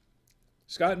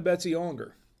 Scott and Betsy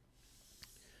Ollinger.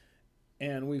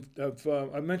 And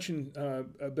I've mentioned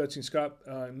Betsy and Scott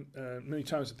many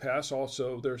times in the past.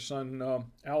 Also, their son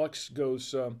Alex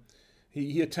goes.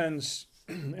 He attends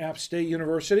App State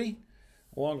University,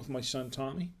 along with my son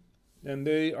Tommy, and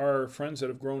they are friends that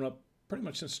have grown up pretty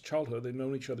much since childhood. They've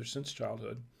known each other since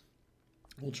childhood,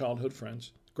 old childhood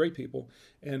friends. Great people,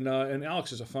 and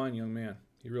Alex is a fine young man.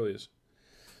 He really is.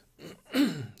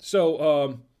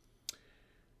 So.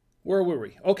 Where were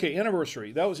we? Okay,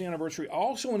 anniversary. That was the anniversary. I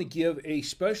also want to give a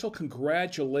special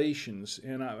congratulations,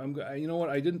 and you know what?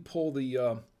 I didn't pull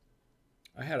the.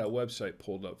 I had a website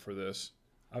pulled up for this.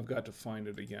 I've got to find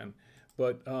it again,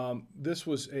 but this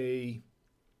was a.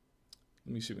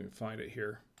 Let me see if we can find it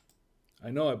here.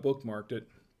 I know I bookmarked it.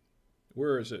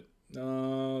 Where is it?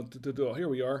 Here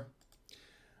we are.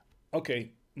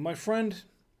 Okay, my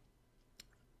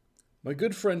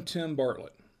good friend Tim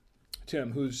Bartlett.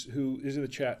 Tim, who is in the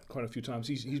chat quite a few times.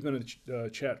 He's been in the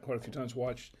chat quite a few times,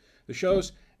 watched the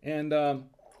shows, and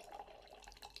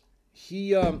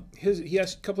he has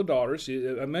a couple of daughters.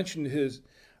 I mentioned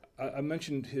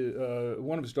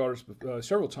one of his daughters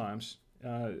several times.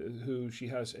 Who she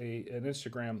has an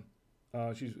Instagram.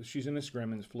 She's an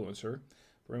Instagram influencer,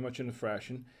 very much into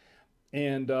fashion,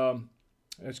 and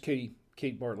that's Kate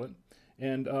Bartlett,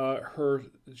 and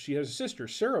she has a sister,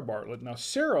 Sarah Bartlett. Now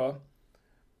Sarah.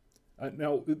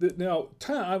 Now,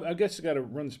 Tom, I guess I got to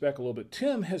run this back a little bit.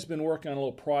 Tim has been working on a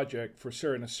little project for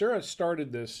Sarah. Now, Sarah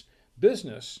started this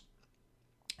business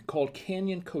called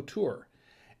Canyon Couture,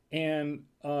 and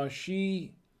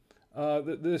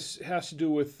this has to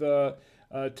do with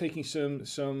taking some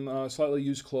slightly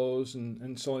used clothes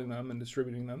and selling them and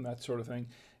distributing them, that sort of thing.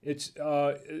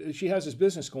 She has this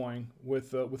business going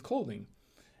with clothing,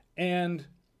 and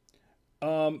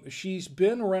she's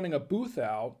been renting a booth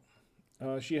out.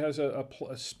 She has a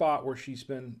spot where she's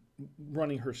been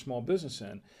running her small business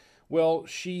in. Well,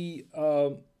 she's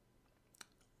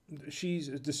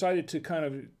decided to kind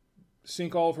of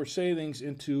sink all of her savings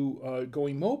into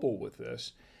going mobile with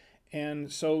this.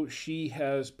 And so she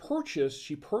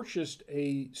purchased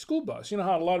a school bus. You know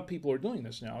how a lot of people are doing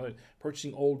this now. They're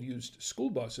purchasing old used school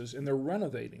buses and they're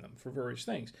renovating them for various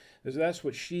things. That's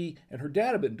what she and her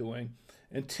dad have been doing.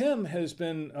 And Tim has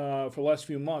been, for the last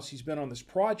few months, he's been on this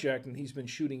project and he's been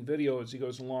shooting video as he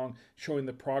goes along, showing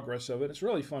the progress of it. It's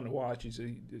really fun to watch.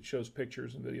 It shows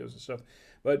pictures and videos and stuff.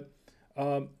 But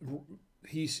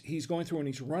he's going through and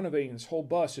he's renovating this whole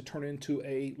bus to turn it into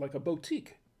like a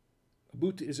boutique.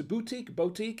 Is it boutique?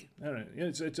 Boutique? I don't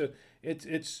know.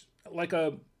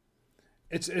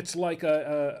 It's like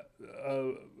a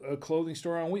clothing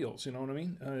store on wheels. You know what I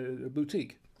mean? A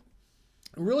boutique.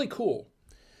 Really cool.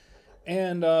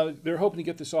 And they're hoping to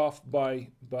get this off by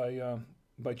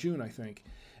June, I think.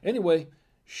 Anyway,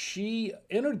 she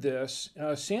entered this.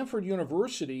 Samford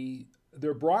University,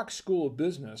 their Brock School of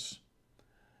Business,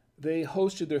 they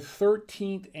hosted their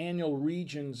 13th annual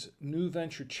Region's New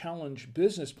Venture Challenge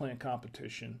business plan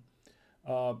competition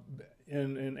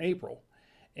in April.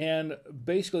 And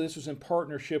basically this was in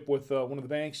partnership with one of the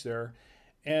banks there.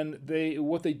 And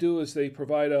what they do is they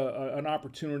provide an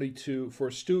opportunity for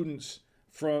students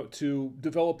to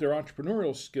develop their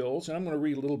entrepreneurial skills. And I'm going to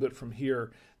read a little bit from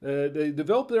here. They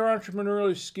develop their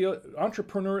entrepreneurial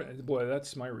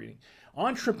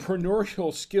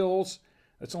skills.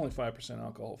 That's only 5%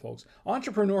 alcohol, folks.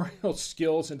 Entrepreneurial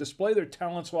skills and display their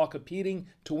talents while competing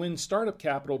to win startup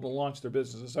capital to launch their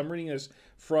businesses. I'm reading this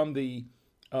from the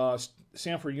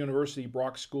Samford University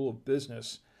Brock School of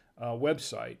Business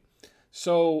website.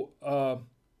 So,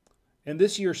 and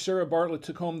this year, Sarah Bartlett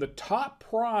took home the top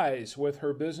prize with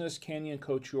her business, Canyon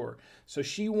Couture. So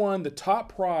she won the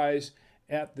top prize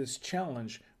at this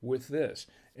challenge with this.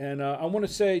 And I want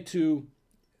to say to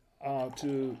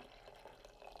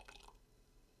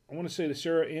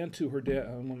Sarah and to her dad.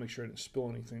 I want to make sure I didn't spill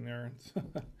anything there.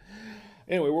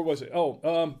 Anyway, where was it? I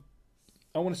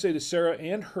want to say to Sarah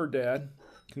and her dad,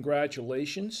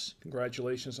 congratulations.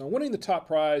 Congratulations on winning the top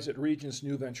prize at Region's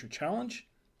New Venture Challenge.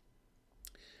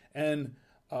 And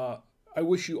I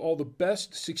wish you all the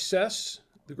best success,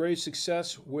 the greatest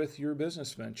success with your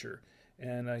business venture.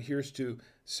 And here's to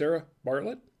Sarah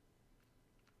Bartlett.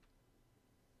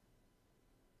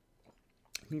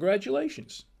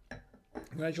 Congratulations.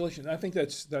 Congratulations. I think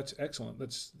that's excellent.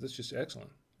 That's just excellent.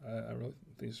 I really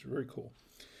think it's very cool.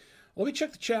 Let me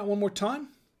check the chat one more time.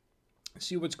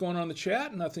 See what's going on in the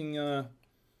chat. Nothing.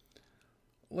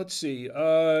 Let's see.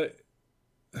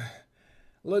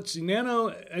 Let's see. Nano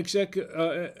exec.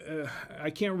 I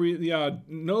can't read. Yeah.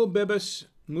 No bebes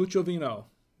mucho vino.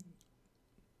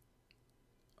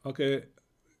 Okay.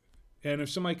 And if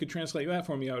somebody could translate that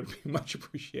for me, I would be much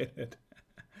appreciated.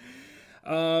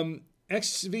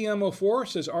 XVMO4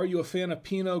 says, are you a fan of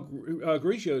Pinot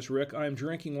Grigios, Rick? I'm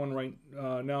drinking one right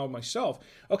now myself.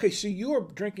 Okay, so you are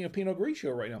drinking a Pinot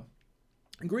Grigio right now.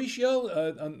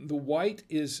 Grigio, the white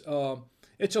is,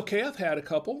 it's okay. I've had a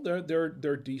couple.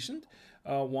 They're decent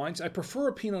wines. I prefer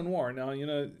a Pinot Noir. Now,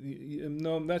 you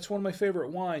know, that's one of my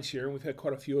favorite wines here. We've had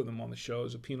quite a few of them on the show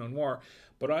as a Pinot Noir.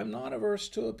 But I'm not averse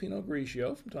to a Pinot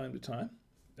Grigio from time to time.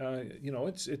 You know,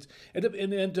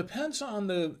 it depends on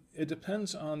the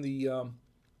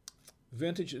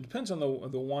vintage. It depends on the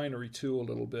winery too a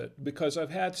little bit, because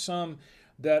I've had some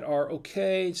that are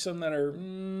okay, some that are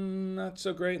not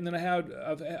so great, and then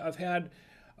I've had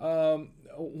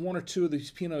one or two of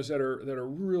these Pinots that are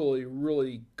really,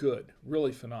 really good,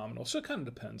 really phenomenal. So it kind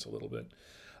of depends a little bit.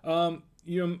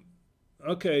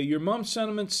 Okay, your mom's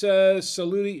sentiment says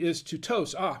saluti is to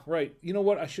toast. Ah, right. You know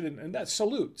what? I should have, and that's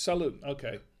salute. Salute.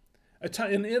 Okay.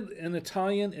 In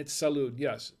Italian, it's salute.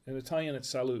 Yes. In Italian, it's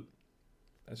salute.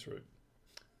 That's right.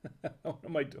 What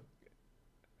am I doing?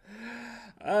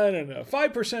 I don't know.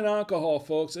 5% alcohol,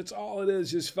 folks. That's all it is,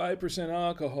 just 5%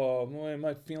 alcohol. Boy, am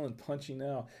I feeling punchy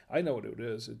now. I know what it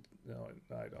is. No,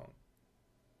 I don't.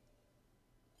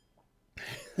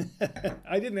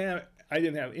 I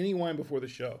didn't have any wine before the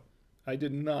show. I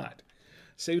did not.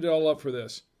 Saved it all up for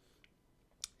this.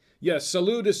 Yes,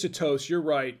 salute is to toast. You're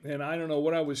right. And I don't know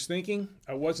what I was thinking.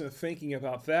 I wasn't thinking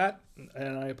about that,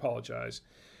 and I apologize.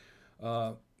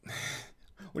 When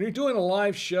you're doing a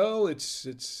live show, it's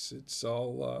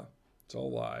all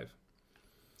live.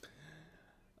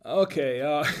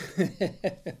 Okay,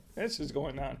 this is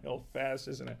going downhill fast,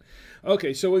 isn't it?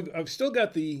 Okay, so I've still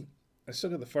got the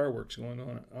fireworks going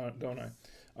on, don't I?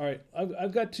 All right,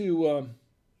 I've got to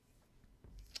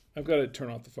I've got to turn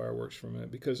off the fireworks for a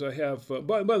minute because I have.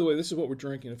 By the way, this is what we're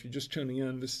drinking. If you're just tuning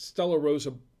in, this is Stella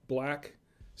Rosa Black,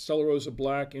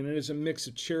 and it is a mix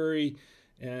of cherry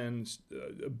and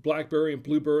blackberry and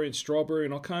blueberry and strawberry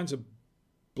and all kinds of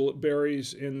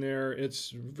berries in there.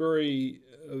 It's a very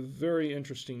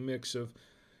interesting mix of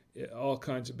all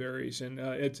kinds of berries, and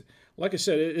it's like I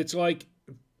said, it's like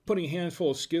putting a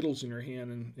handful of Skittles in your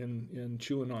hand and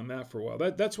chewing on that for a while.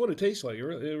 That's what it tastes like. It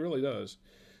really does.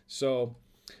 So,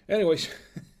 anyways,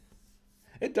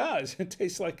 it does. It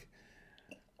tastes like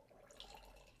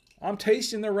I'm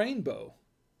tasting the rainbow.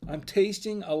 I'm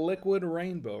tasting a liquid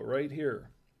rainbow right here.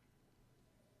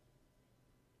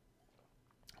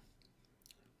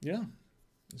 Yeah,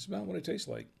 it's about what it tastes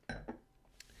like.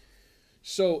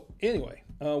 So anyway,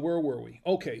 where were we?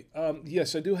 Okay,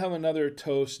 yes, I do have another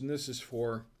toast, and this is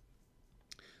more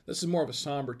of a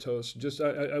somber toast. Just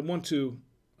I want to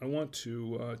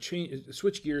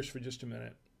switch gears for just for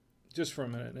a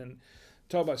minute, and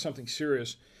talk about something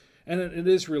serious, and it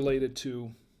is related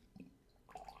to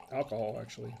alcohol,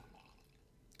 actually.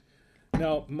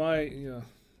 Now,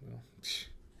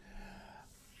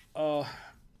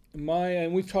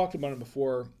 and we've talked about it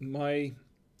before. My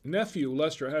nephew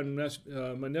Lester,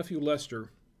 my nephew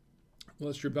Lester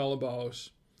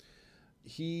Balabalos.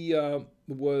 He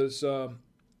was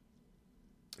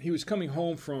coming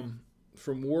home from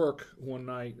work one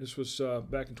night. This was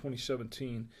back in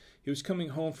 2017. He was coming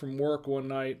home from work one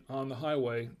night on the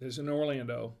highway. It was in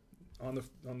Orlando, on the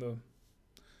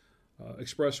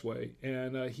expressway,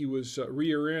 and he was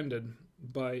rear-ended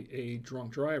by a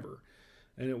drunk driver,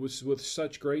 and it was with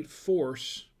such great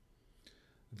force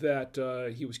that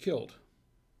he was killed.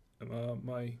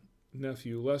 My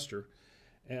nephew Lester,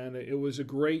 and it was a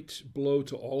great blow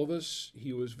to all of us.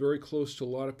 He was very close to a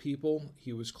lot of people.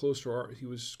 He was close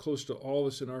to all of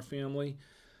us in our family.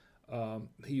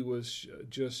 He was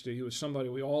somebody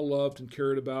we all loved and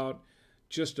cared about.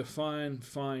 Just a fine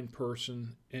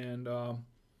person, and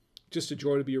just a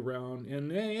joy to be around.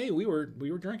 And hey, we were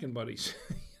drinking buddies.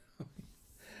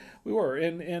 We were,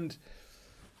 and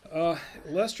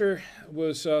Lester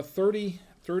was 30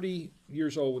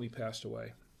 years old when he passed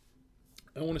away.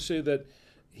 I want to say that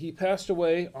he passed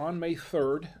away on May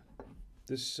 3rd.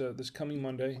 This coming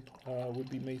Monday would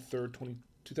be May 3rd,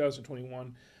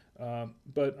 2021.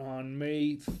 But on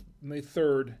May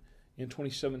 3rd in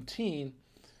 2017,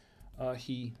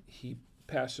 he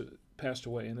passed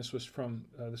away, and this was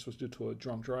due to a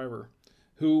drunk driver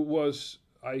who was,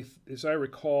 as I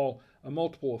recall, a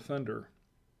multiple offender.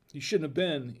 He shouldn't have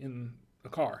been in a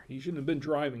car. He shouldn't have been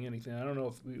driving anything. I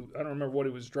don't remember what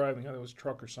he was driving. I think it was a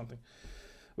truck or something.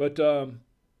 But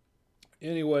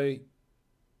anyway,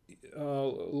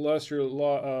 Lester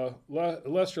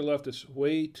left us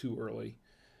way too early,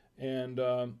 and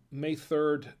May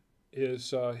 3rd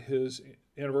is his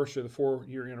anniversary, the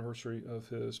 4-year anniversary of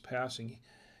his passing.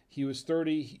 He was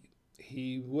 30.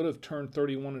 He would have turned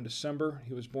 31 in December.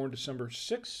 He was born December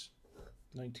 6,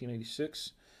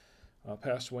 1986.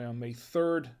 Passed away on May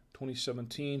 3rd,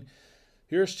 2017.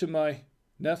 Here's to my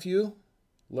nephew,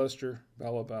 Lester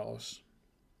Balabalos.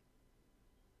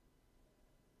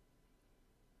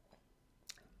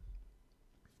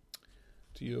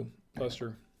 To you,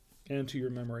 Lester, and to your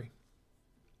memory.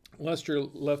 Lester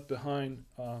left behind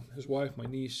his wife, my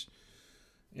niece,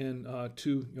 and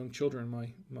 2 young children,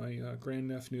 my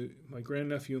grandnephew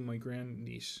and my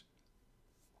grandniece,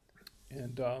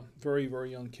 and very,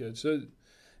 very young kids. So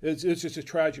it's just a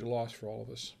tragic loss for all of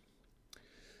us.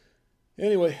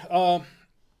 Anyway,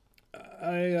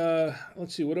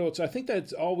 let's see what else. I think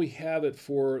that's all we have it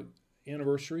for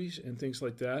anniversaries and things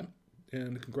like that.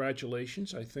 And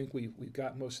congratulations. I think we've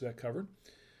got most of that covered.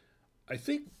 I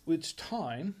think it's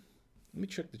time. Let me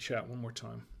check the chat one more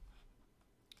time.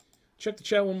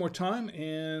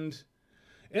 And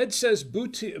Ed says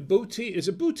boutique. Is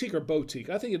it boutique or boutique?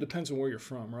 I think it depends on where you're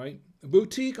from, right? A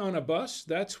boutique on a bus,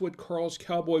 that's what Carl's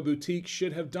Cowboy Boutique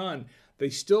should have done. They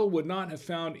still would not have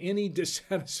found any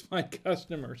dissatisfied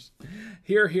customers.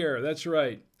 Hear, hear, that's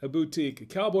right. A boutique, a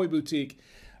cowboy boutique.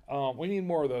 We need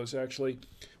more of those, actually.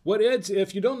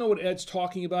 If you don't know what Ed's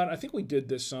talking about, I think we did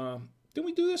this. Didn't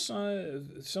we do this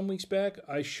some weeks back?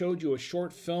 I showed you a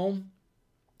short film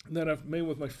that I've made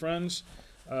with my friends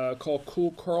called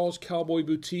Cool Carl's Cowboy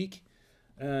Boutique.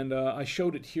 And I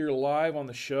showed it here live on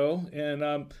the show. And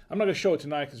I'm not going to show it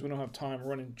tonight because we don't have time. We're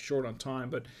running short on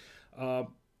time. But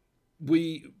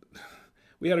we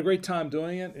had a great time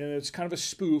doing it. And it's kind of a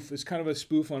spoof. It's kind of a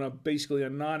spoof on basically a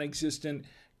non-existent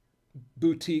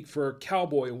boutique for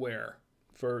cowboy wear.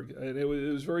 And it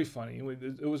was very funny.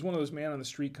 It was one of those man on the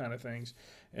street kind of things.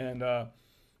 And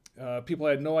People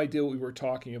had no idea what we were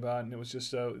talking about, and it was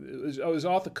just it was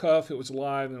off the cuff. It was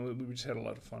live, and we just had a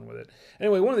lot of fun with it.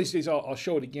 Anyway, one of these days I'll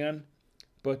show it again,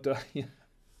 but yeah,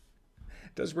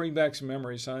 it does bring back some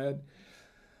memories.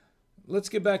 Let's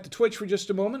get back to Twitch for just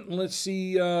a moment, and let's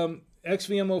see.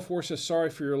 XVMO4 says, sorry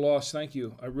for your loss. Thank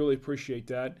you. I really appreciate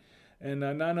that. And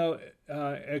Nano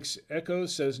X Echo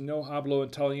says, no hablo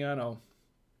Italiano.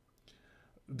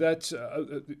 That's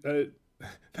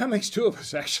that makes two of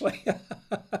us, actually.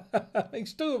 That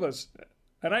makes two of us.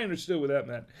 And I understood what that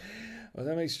meant. Well,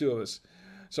 that makes two of us.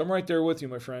 So I'm right there with you,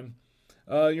 my friend.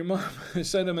 Your mom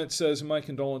sentiment says, my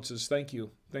condolences. Thank you.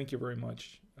 Thank you very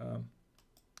much.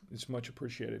 It's much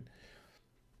appreciated.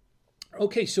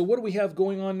 Okay, so what do we have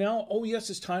going on now? Oh, yes,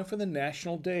 it's time for the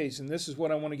National Days. And this is what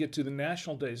I want to get to, the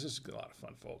National Days. This is a lot of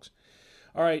fun, folks.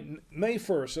 All right, May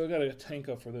 1st. So I've got a tank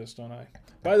up for this, don't I?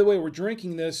 By the way, we're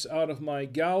drinking this out of my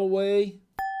Galway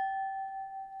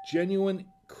genuine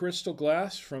crystal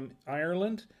glass from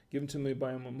Ireland, given to me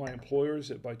by my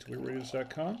employers at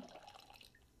BuyToYourRadios.com.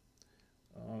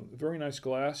 Very nice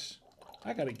glass.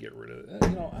 I got to get rid of it.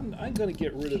 You know, I'm going to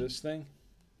get rid of this thing.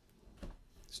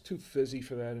 It's too fizzy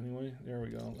for that anyway. There we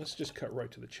go. Let's just cut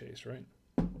right to the chase, right?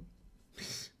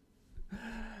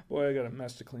 Boy, I got a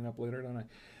mess to clean up later, don't I?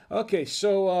 Okay,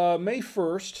 so May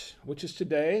 1st, which is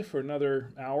today for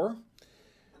another hour.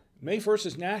 May 1st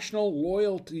is National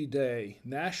Loyalty Day.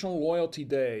 National Loyalty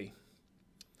Day.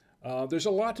 There's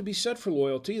a lot to be said for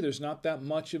loyalty. There's not that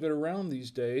much of it around these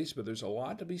days, but there's a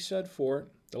lot to be said for it.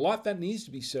 A lot that needs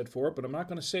to be said for it, but I'm not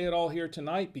going to say it all here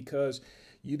tonight because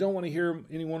you don't want to hear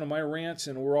any one of my rants,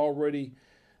 and we're already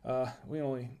an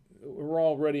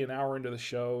hour into the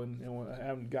show, and I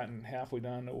haven't gotten halfway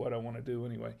down to what I want to do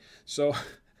anyway. So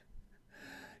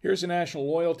here's the National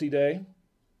Loyalty Day.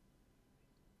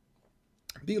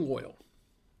 Be loyal.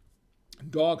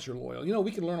 Dogs are loyal. You know,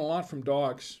 we can learn a lot from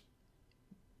dogs.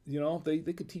 You know, they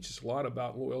could teach us a lot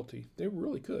about loyalty. They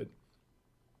really could.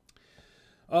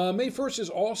 May 1st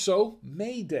is also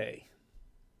May Day.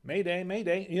 May Day, May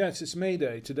Day. Yes, it's May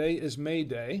Day. Today is May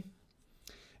Day.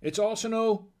 It's only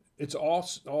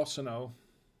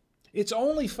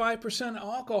 5%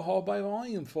 alcohol by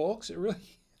volume, folks. It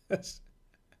really is.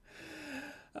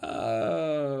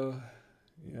 Yeah.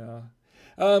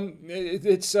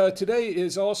 Today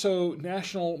is also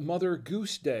National Mother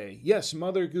Goose Day. Yes,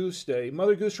 Mother Goose Day.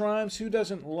 Mother Goose rhymes. Who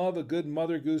doesn't love a good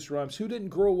Mother Goose rhymes? Who didn't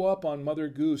grow up on Mother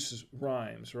Goose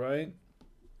rhymes, right?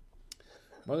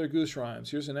 Mother Goose rhymes.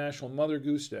 Here's a National Mother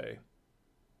Goose Day.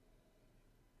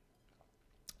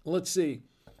 Let's see.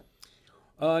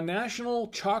 National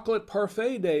Chocolate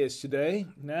Parfait Day is today.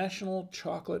 National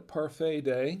Chocolate Parfait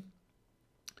Day.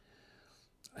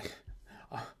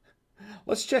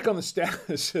 Let's check on the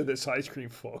status of this ice cream,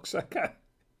 folks. I got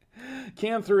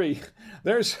can 3.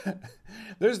 There's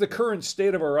the current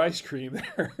state of our ice cream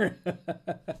there.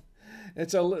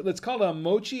 It's called a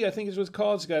mochi, I think is what it's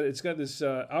called. It's got this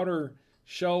outer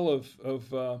shell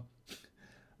of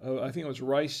I think it was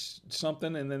rice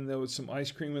something, and then there was some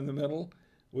ice cream in the middle,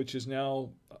 which is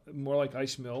now more like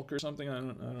ice milk or something. I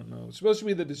don't know. It's supposed to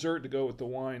be the dessert to go with the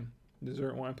wine,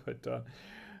 dessert wine, but it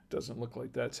doesn't look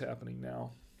like that's happening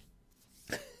now.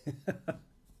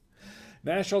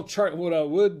 National what I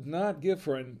would not give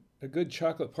for a good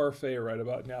chocolate parfait right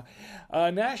about now.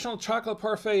 National Chocolate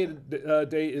Parfait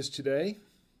Day is today.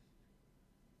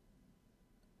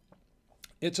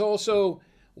 It's also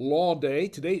Law Day.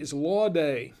 Today is Law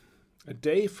Day. A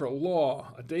day for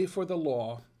law. A day for the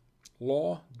law.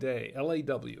 Law Day.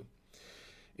 L-A-W.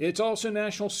 It's also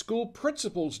National School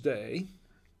Principals Day.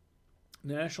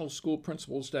 National School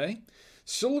Principals Day.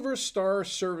 Silver Star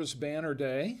Service Banner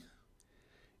Day.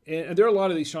 And there are a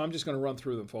lot of these, so I'm just going to run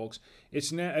through them, folks.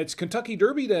 It's Kentucky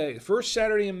Derby Day. First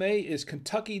Saturday in May is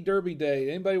Kentucky Derby Day.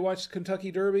 Anybody watch the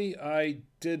Kentucky Derby? I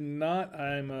did not.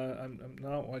 I'm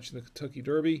not watching the Kentucky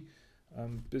Derby.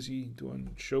 I'm busy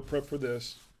doing show prep for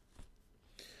this.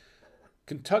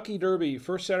 Kentucky Derby.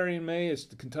 First Saturday in May is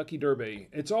the Kentucky Derby.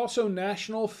 It's also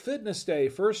National Fitness Day.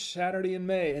 First Saturday in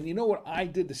May. And you know what I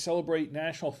did to celebrate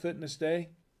National Fitness Day?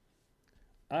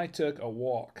 I took a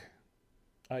walk.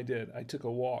 I did. I took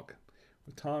a walk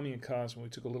with Tommy and Cosmo. We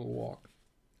took a little walk.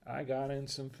 I got in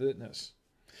some fitness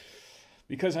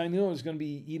because I knew I was going to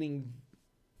be eating.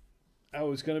 I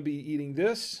was going to be eating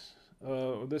this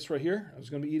right here. I was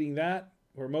going to be eating that,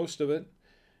 or most of it,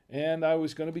 and I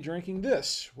was going to be drinking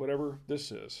this, whatever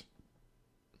this is.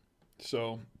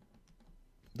 So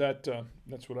that's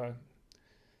what I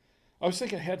was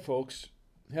thinking ahead, folks.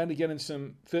 Had to get in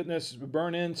some fitness,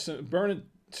 burn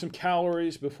some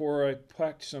calories before I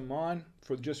packed some on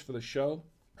for the show.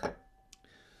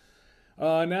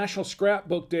 National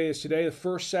Scrapbook Day is today. The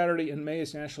first Saturday in May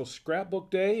is National Scrapbook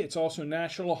Day. It's also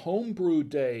National Homebrew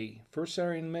Day. First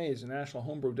Saturday in May is a National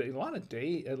Homebrew Day.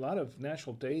 A lot of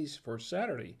national days for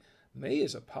Saturday. May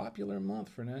is a popular month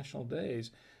for national days.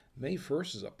 May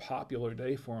 1st is a popular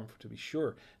day for them, to be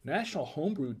sure. National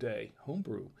Homebrew Day.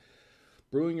 Homebrew.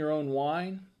 Brewing your own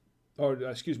wine.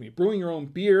 Brewing your own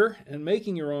beer and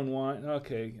making your own wine.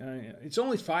 Okay, it's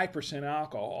only 5%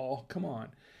 alcohol. Come on.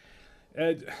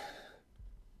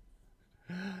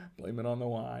 Blame it on the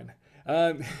wine.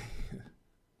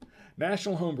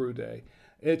 National Homebrew Day.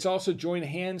 It's also Join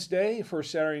Hands Day.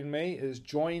 First Saturday in May is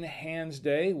Join Hands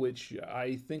Day, which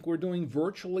I think we're doing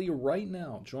virtually right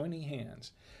now, joining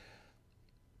hands.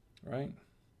 Right?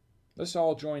 Let's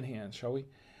all join hands, shall we?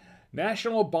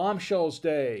 National Bombshells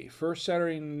Day. First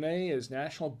Saturday in May is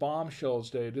National Bombshells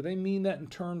Day. Do they mean that in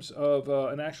terms of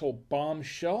an actual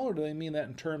bombshell, or do they mean that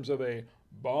in terms of a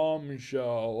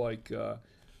bombshell? Like, yeah,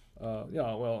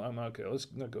 well, I'm okay. Let's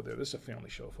not go there. This is a family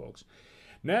show, folks.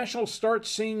 National Start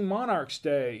Seeing Monarchs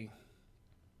Day.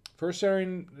 First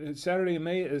Saturday in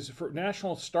May is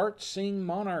National Start Seeing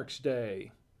Monarchs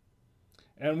Day.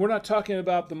 And we're not talking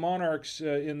about the monarchs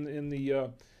in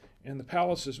the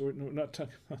palaces. We're not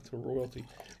talking about the royalty.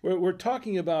 We're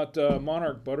talking about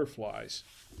monarch butterflies.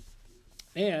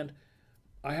 And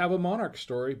I have a monarch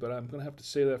story, but I'm going to have to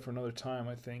say that for another time,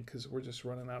 I think, because we're just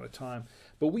running out of time.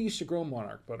 But we used to grow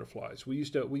monarch butterflies. We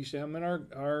used to have them in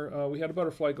our we had a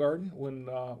butterfly garden when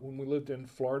we lived in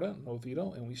Florida, in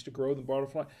Oviedo, and we used to grow the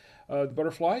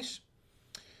butterflies.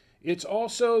 It's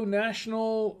also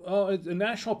National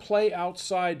Play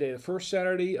Outside Day. The first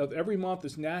Saturday of every month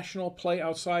is National Play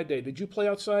Outside Day. Did you play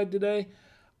outside today?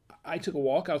 I took a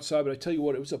walk outside, but I tell you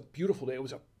what, it was a beautiful day. It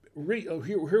was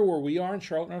here where we are in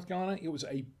Charlotte, North Carolina. It was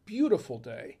a beautiful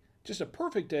day, just a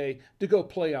perfect day to go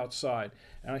play outside.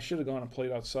 And I should have gone and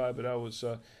played outside, but I was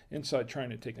inside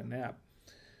trying to take a nap,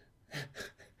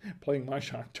 playing my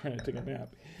shot, trying to take a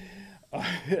nap.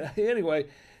 Anyway.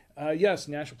 Yes,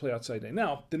 National Play Outside Day.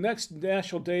 Now, the next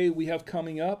national day we have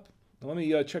coming up, let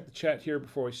me check the chat here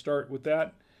before I start with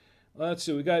that. Let's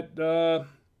see, we got,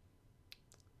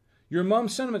 your mom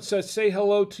sentiment says, say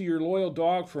hello to your loyal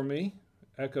dog for me.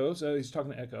 Echoes, he's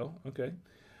talking to Echo, okay.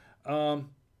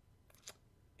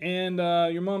 And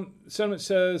your mom sentiment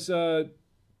says,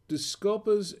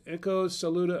 disculpas Echoes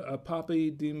saluda a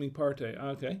papi de mi parte.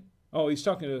 Okay. Oh, he's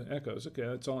talking to Echoes. Okay,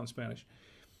 that's all in Spanish.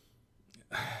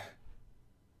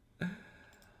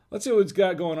 Let's see what it's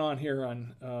got going on here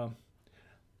on.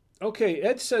 Okay,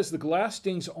 Ed says the glass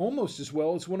stings almost as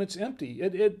well as when it's empty.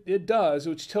 It does,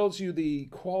 which tells you the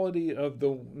quality of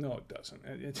the. No, it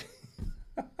doesn't.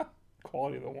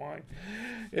 Quality of the wine.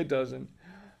 It doesn't.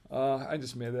 I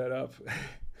just made that up.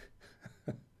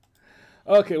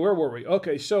 Okay, where were we?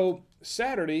 Okay, so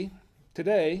Saturday,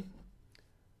 today,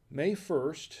 May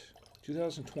 1st,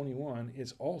 2021,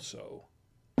 is also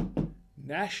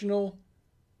National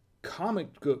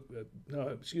Comic Book,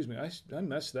 excuse me, I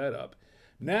messed that up.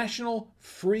 National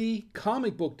Free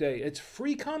Comic Book Day. It's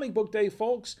Free Comic Book Day,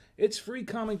 folks. It's Free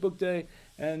Comic Book Day,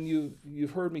 and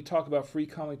you've heard me talk about Free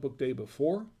Comic Book Day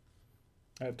before.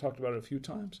 I've talked about it a few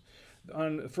times.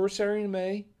 On the first Saturday in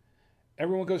May,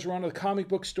 everyone goes around to the comic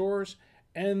book stores,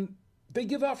 and they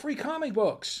give out free comic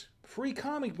books. Free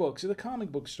comic books at the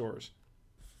comic book stores.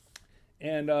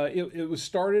 And it was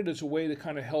started as a way to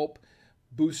kind of help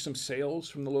boost some sales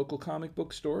from the local comic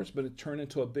book stores, but it turned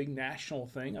into a big national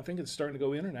thing. I think it's starting to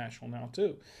go international now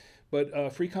too.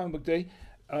 But Free Comic Book Day,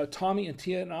 Tommy and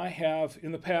Tia and I have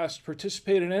in the past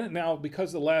participated in it. Now, because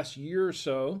of the last year or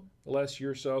so,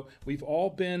 we've all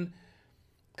been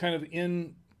kind of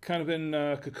been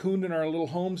cocooned in our little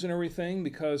homes and everything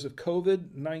because of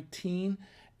COVID-19.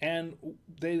 And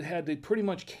they pretty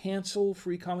much cancel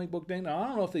Free Comic Book Day. Now, I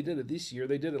don't know if they did it this year.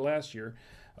 They did it last year.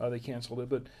 They canceled it,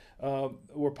 but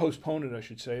or postponed it, I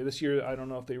should say. This year, I don't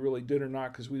know if they really did or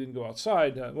not because we didn't go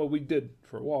outside. Well, we did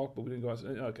for a walk, but we didn't go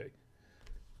outside. Okay,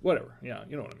 whatever. Yeah,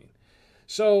 you know what I mean.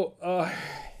 So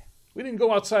we didn't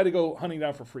go outside to go hunting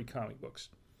down for free comic books.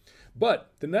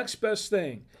 But the next best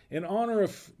thing, in honor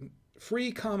of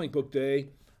Free Comic Book Day,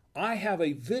 I have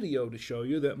a video to show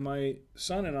you that my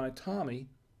son and I,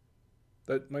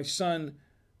 my son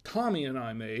Tommy and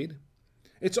I made.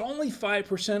 It's only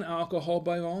 5% alcohol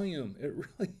by volume. It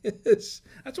really is.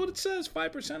 That's what it says,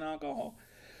 5% alcohol.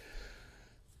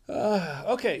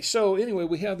 Okay, so anyway,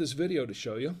 we have this video to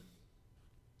show you.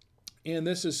 And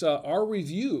this is our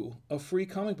review of Free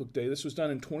Comic Book Day. This was done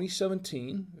in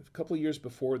 2017, a couple of years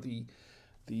before the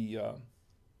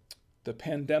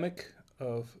pandemic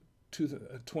of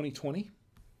 2020.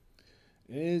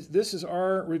 This is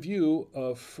our review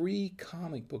of Free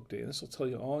Comic Book Day. This will tell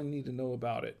you all you need to know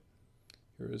about it.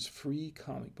 Here is Free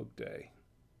Comic Book Day.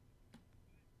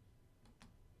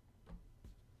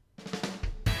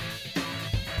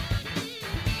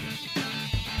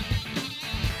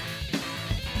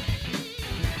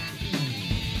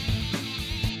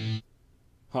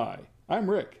 Hi, I'm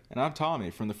Rick. And I'm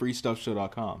Tommy from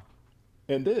thefreestuffshow.com.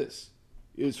 And this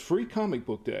is Free Comic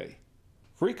Book Day.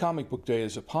 Free Comic Book Day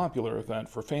is a popular event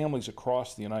for families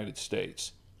across the United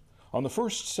States. On the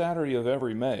first Saturday of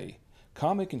every May,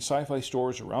 comic and sci-fi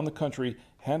stores around the country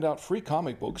hand out free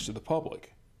comic books to the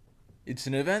public. It's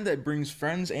an event that brings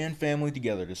friends and family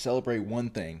together to celebrate one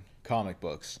thing, comic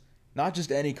books. Not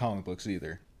just any comic books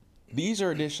either. These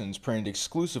are editions printed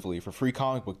exclusively for Free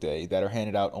Comic Book Day that are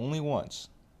handed out only once.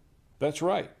 That's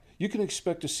right. You can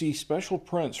expect to see special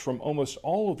prints from almost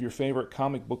all of your favorite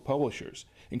comic book publishers,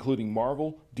 including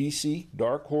Marvel, DC,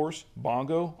 Dark Horse,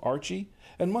 Bongo, Archie,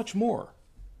 and much more.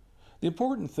 The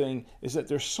important thing is that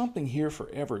there's something here for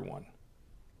everyone.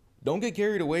 Don't get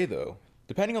carried away though.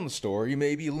 Depending on the store, you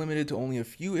may be limited to only a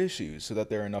few issues so that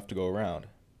there are enough to go around.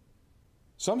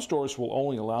 Some stores will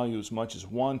only allow you as much as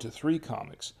 1 to 3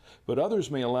 comics, but others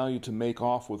may allow you to make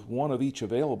off with one of each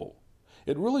available.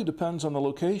 It really depends on the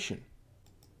location.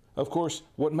 Of course,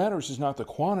 what matters is not the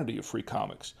quantity of free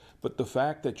comics, but the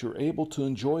fact that you're able to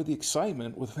enjoy the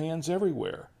excitement with fans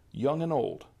everywhere, young and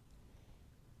old.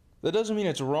 That doesn't mean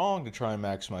it's wrong to try and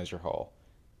maximize your haul.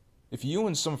 If you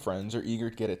and some friends are eager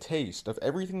to get a taste of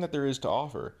everything that there is to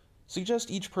offer, suggest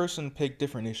each person pick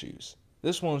different issues.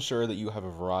 This will ensure that you have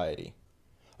a variety.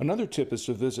 Another tip is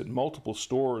to visit multiple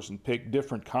stores and pick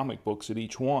different comic books at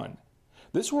each one.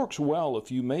 This works well if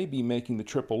you may be making the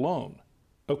trip alone.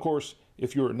 Of course,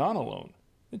 if you're not alone,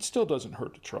 it still doesn't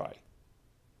hurt to try.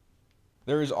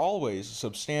 There is always a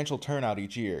substantial turnout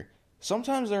each year.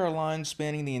 Sometimes there are lines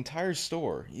spanning the entire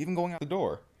store, even going out the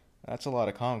door. That's a lot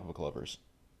of comic book lovers.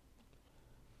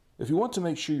 If you want to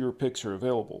make sure your picks are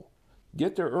available,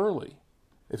 get there early.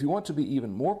 If you want to be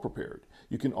even more prepared,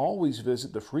 you can always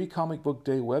visit the Free Comic Book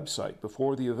Day website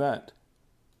before the event.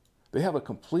 They have a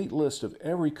complete list of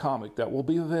every comic that will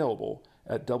be available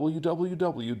at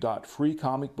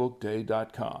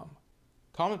www.freecomicbookday.com.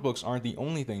 Comic books aren't the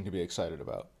only thing to be excited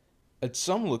about. At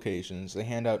some locations, they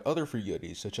hand out other free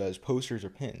goodies such as posters or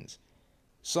pins.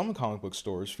 Some comic book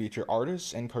stores feature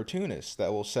artists and cartoonists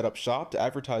that will set up shop to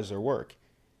advertise their work.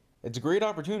 It's a great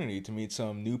opportunity to meet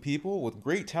some new people with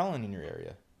great talent in your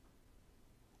area.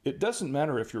 It doesn't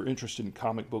matter if you're interested in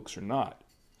comic books or not.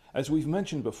 As we've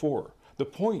mentioned before, the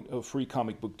point of Free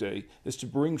Comic Book Day is to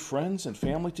bring friends and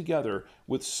family together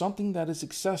with something that is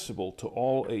accessible to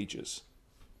all ages.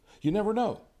 You never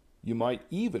know. You might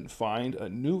even find a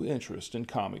new interest in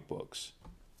comic books.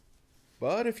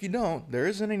 But if you don't, there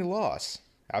isn't any loss.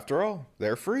 After all,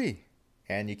 they're free,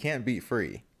 and you can't beat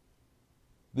free.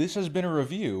 This has been a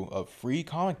review of Free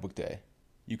Comic Book Day.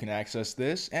 You can access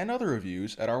this and other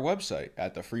reviews at our website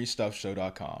at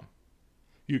thefreestuffshow.com.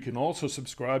 You can also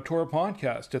subscribe to our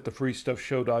podcast at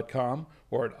thefreestuffshow.com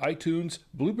or at iTunes,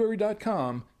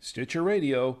 Blueberry.com, Stitcher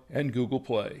Radio, and Google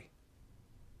Play.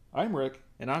 I'm Rick.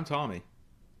 And I'm Tommy.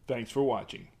 Thanks for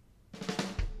watching.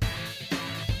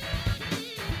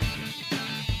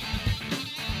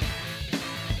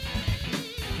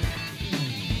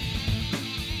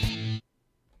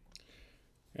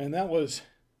 And that was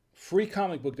Free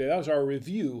Comic Book Day. That was our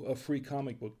review of Free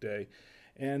Comic Book Day.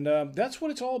 And that's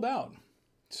what it's all about.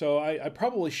 So I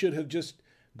probably should have just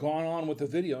gone on with the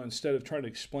video instead of trying to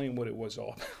explain what it was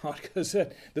all about, because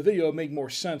the video would make more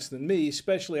sense than me,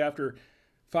 especially after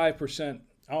 5%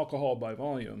 alcohol by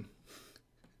volume.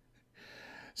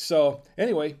 So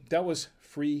anyway, that was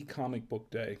Free Comic Book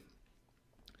Day.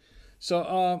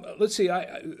 So let's see.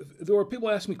 There were people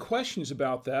asking me questions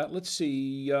about that. Let's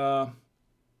see. Your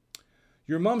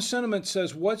Mom Sentiment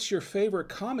says, "What's your favorite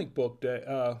comic book day?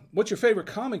 What's your favorite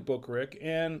comic book, Rick?"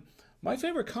 And my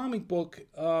favorite comic book,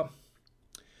 when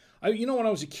I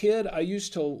was a kid, I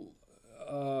used to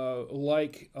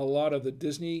like a lot of the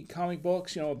Disney comic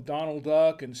books, Donald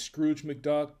Duck and Scrooge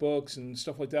McDuck books and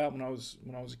stuff like that when I was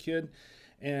a kid.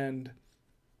 And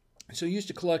so I used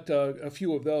to collect a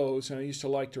few of those, and I used to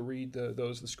like to read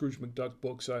the Scrooge McDuck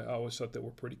books. I always thought they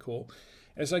were pretty cool.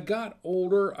 As I got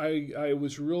older, I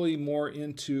was really more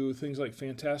into things like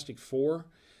Fantastic Four.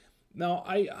 Now,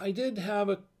 I did have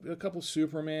a couple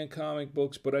Superman comic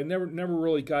books, but I never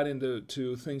really got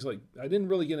into things like, I didn't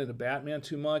really get into Batman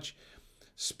too much.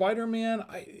 Spider-Man,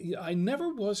 I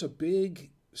never was a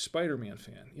big Spider-Man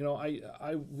fan.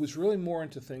 I was really more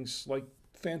into things like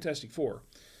Fantastic Four.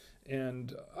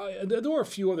 And there were a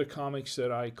few other comics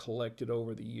that I collected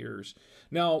over the years.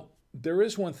 Now, there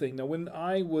is one thing. Now, when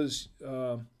I was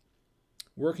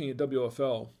working at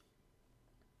WFL,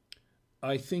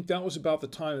 I think that was about the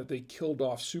time that they killed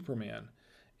off Superman.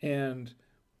 And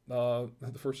the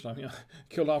first time, yeah,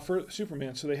 killed off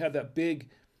Superman. So they had that big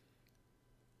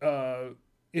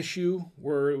issue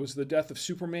where it was the death of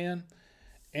Superman.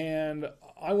 And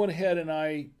I went ahead and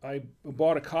I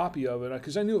bought a copy of it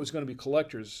because I knew it was going to be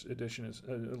collector's edition,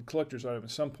 collector's item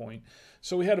at some point.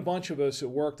 So we had a bunch of us at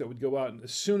work that would go out, and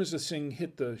as soon as this thing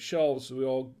hit the shelves, we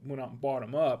all went out and bought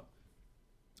them up.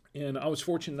 And I was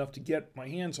fortunate enough to get my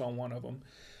hands on one of them.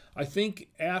 I think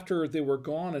after they were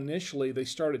gone initially, they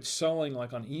started selling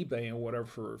like on eBay and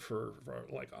whatever for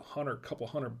like couple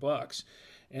 $100.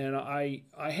 And I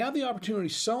had the opportunity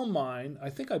to sell mine. I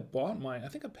think I bought mine. I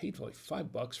think I paid for like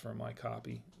 $5 for my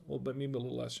copy, maybe a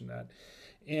little less than that.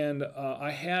 And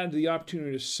I had the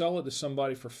opportunity to sell it to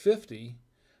somebody for $50,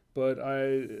 but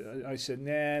I said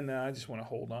nah. I just want to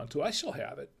hold on to it. I still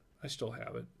have it.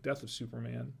 Death of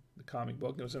Superman, the comic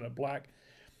book. It was in a black.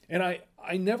 And I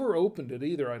never opened it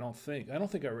either, I don't think. I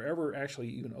don't think I ever actually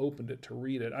even opened it to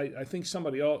read it. I think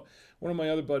somebody else, one of my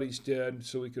other buddies did,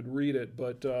 so we could read it,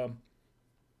 but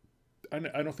I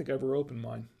don't think I ever opened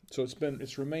mine. So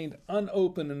it's remained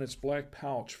unopened in its black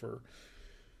pouch for,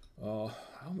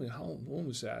 when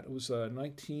was that? It was I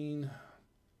want to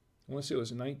say it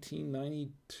was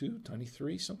 1992,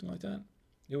 93, something like that.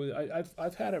 It was,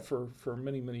 I've had it for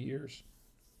many, many years.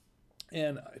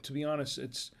 And to be honest,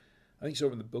 I think it's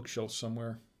over in the bookshelf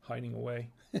somewhere, hiding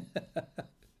away.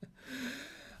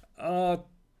 Tom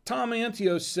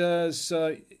Antio says,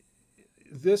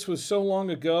 this was so long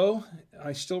ago.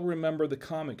 I still remember the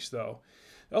comics, though.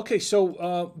 Okay,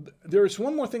 so there's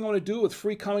one more thing I want to do with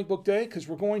Free Comic Book Day, because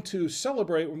we're going to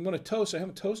celebrate. We're going to toast. I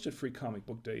haven't toasted Free Comic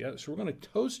Book Day yet, so we're going to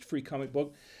toast Free Comic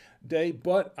Book Day,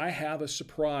 but I have a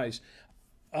surprise.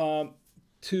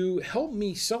 To help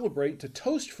me celebrate, to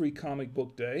toast Free Comic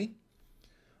Book Day,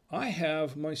 I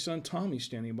have my son Tommy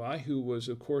standing by, who was,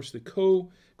 of course, the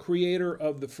co-creator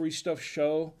of the Free Stuff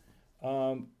Show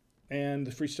and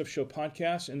the Free Stuff Show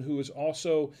podcast, and who is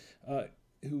also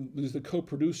who is the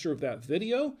co-producer of that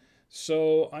video.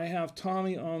 So I have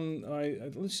Tommy on.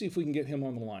 Let's see if we can get him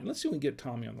on the line. Let's see if we can get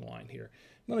Tommy on the line here.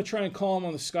 I'm going to try and call him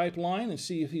on the Skype line and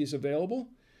see if he's available.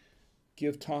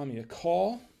 Give Tommy a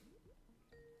call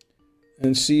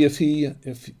and see if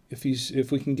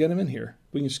we can get him in here.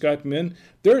 We can Skype him in.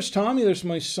 There's Tommy. There's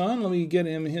my son. Let me get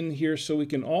him in here so we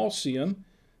can all see him.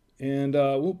 And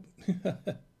well,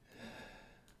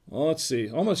 let's see.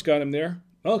 Almost got him there.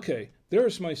 Okay.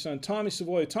 There's my son, Tommy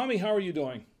Savoia. Tommy, how are you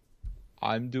doing?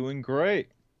 I'm doing great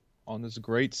on this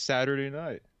great Saturday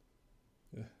night.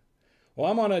 Well,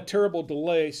 I'm on a terrible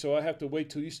delay, so I have to wait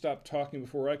till you stop talking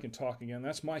before I can talk again.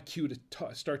 That's my cue to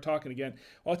start talking again.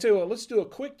 I'll tell you what, let's do a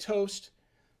quick toast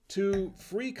to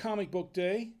Free Comic Book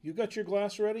Day. You got your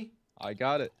glass ready? I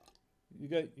got it. You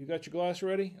got your glass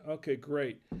ready? Okay,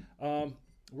 great.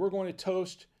 We're going to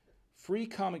toast Free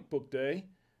Comic Book Day.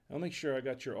 I'll make sure I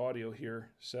got your audio here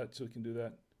set so we can do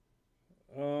that.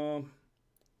 Hold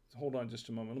on just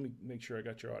a moment. Let me make sure I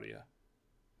got your audio.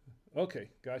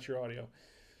 Okay, got your audio.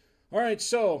 All right,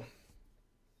 so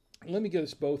let me get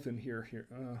us both in here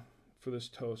for this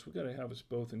toast. We've got to have us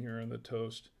both in here on the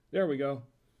toast. There we go.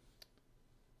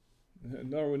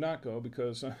 No, we not go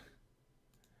because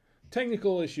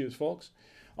technical issues, folks.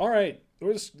 All right,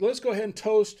 let's go ahead and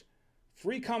toast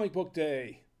Free Comic Book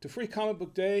Day. To Free Comic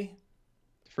Book Day.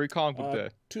 Free Comic Book Day.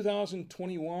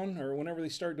 2021 or whenever they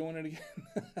start doing it again.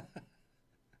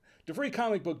 To Free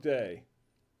Comic Book Day.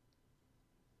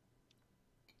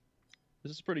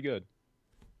 This is pretty good.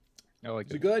 I like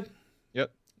it. Is it good?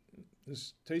 Yep.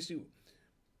 It's tasty.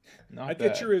 Not I'd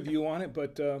bad. get your review on it,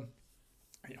 but we're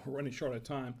running short of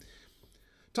time.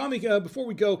 Tommy, before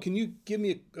we go, can you give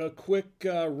me a quick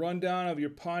rundown of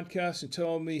your podcast and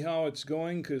tell me how it's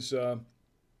going? Because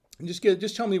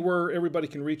just tell me where everybody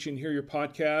can reach you and hear your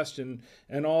podcast and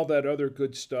all that other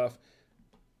good stuff.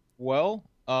 Well,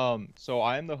 so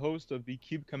I am the host of the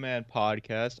Cube Command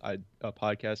podcast. A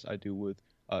podcast I do with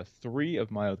 3 of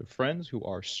my other friends who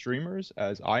are streamers,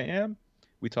 as I am.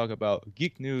 We talk about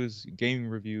geek news, gaming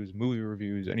reviews, movie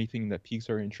reviews, anything that piques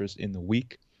our interest in the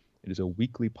week. It is a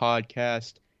weekly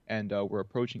podcast, and we're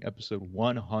approaching episode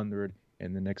 100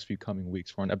 in the next few coming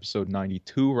weeks. We're on episode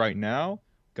 92 right now.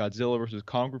 Godzilla vs.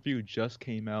 Kong review just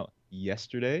came out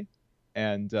yesterday.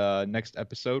 And next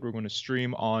episode, we're going to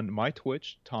stream on my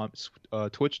Twitch,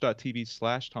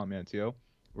 twitch.tv/TomAntio.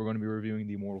 We're going to be reviewing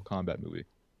the Mortal Kombat movie.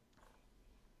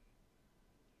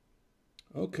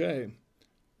 Okay.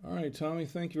 All right, Tommy,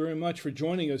 thank you very much for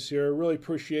joining us here. I really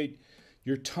appreciate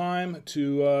your time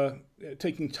to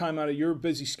taking time out of your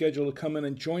busy schedule to come in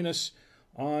and join us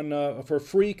on for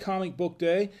free comic book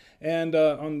day and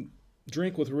on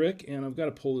Drink with Rick. And I've got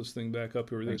to pull this thing back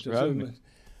up here. Thanks for having me.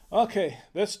 Okay,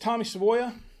 that's Tommy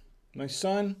Savoia, my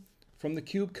son, from the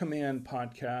Cube Command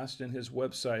podcast and his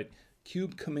website,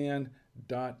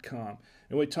 cubecommand.com.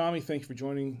 Anyway, Tommy, thank you for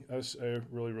joining us. I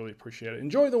really, really appreciate it.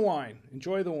 Enjoy the wine.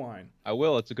 Enjoy the wine. I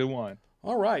will. It's a good wine.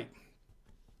 All right.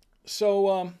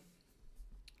 So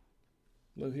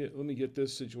let me get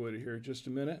this situated here just a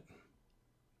minute.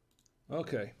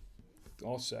 Okay.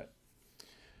 All set.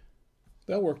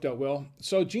 That worked out well.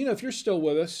 So, Gina, if you're still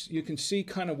with us, you can see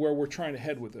kind of where we're trying to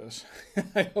head with this.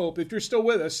 I hope. If you're still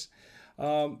with us,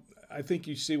 I think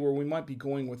you see where we might be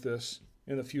going with this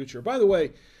in the future. By the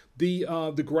way,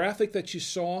 the graphic that you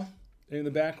saw in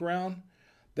the background,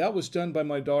 that was done by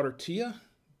my daughter Tia.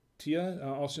 Tia,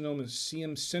 also known as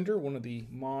CM Cinder, one of the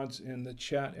mods in the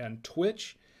chat and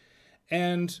Twitch.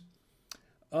 And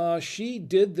she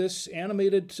did this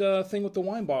animated thing with the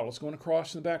wine bottles going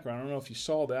across in the background. I don't know if you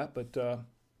saw that, but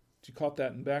she caught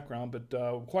that in the background. But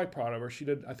I'm quite proud of her.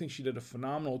 I think she did a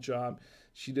phenomenal job.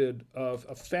 She did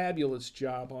a fabulous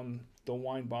job on the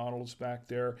wine bottles back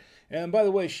there. And by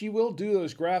the way, she will do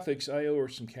those graphics. I owe her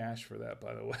some cash for that,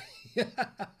 by the way.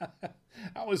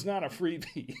 That was not a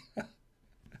freebie.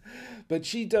 But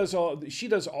she does all the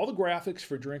graphics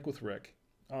for Drink with Rick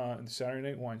on the Saturday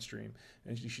Night Wine Stream,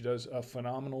 and she does a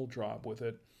phenomenal job with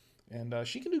it. And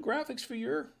she can do graphics for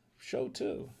your show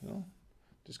too. You know,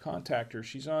 just contact her.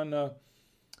 She's on.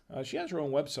 She has her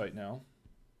own website now,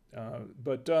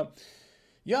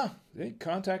 yeah,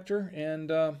 contact her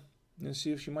and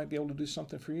see if she might be able to do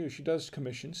something for you. She does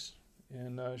commissions,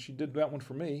 and she did that one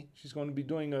for me. She's going to be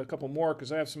doing a couple more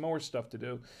because I have some more stuff to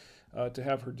do to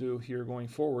have her do here going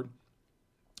forward.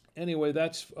 Anyway,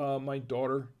 that's my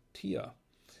daughter Tia.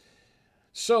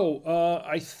 So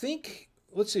I think,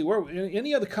 let's see,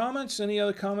 any other comments? Any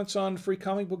other comments on Free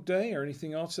Comic Book Day or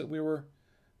anything else that we were?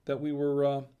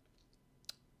 Tom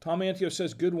Antio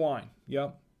says good wine.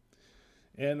 Yep.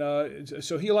 And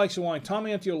so he likes the wine. Tom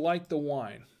Antio liked the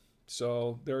wine.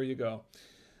 So there you go.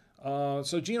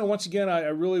 So Gina, once again, I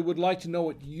really would like to know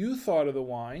what you thought of the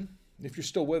wine. If you're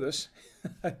still with us,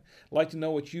 I'd like to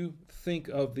know what you think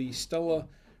of the Stella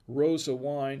Rosa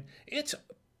wine. It's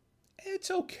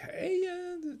okay.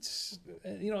 It's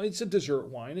it's a dessert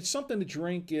wine. It's something to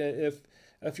drink if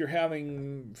you're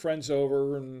having friends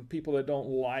over and people that don't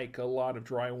like a lot of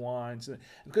dry wines,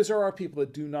 because there are people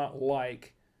that do not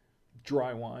like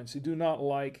dry wines. They do not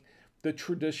like the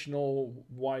traditional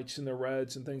whites and the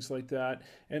reds and things like that,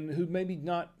 and who may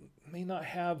not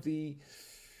have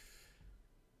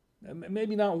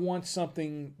maybe not want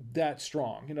something that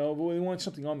strong. But we want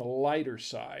something on the lighter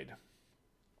side.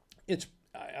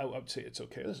 I would say it's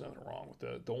okay. There's nothing wrong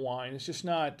with the wine. It's just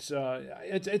not.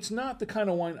 It's not the kind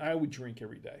of wine I would drink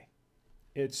every day.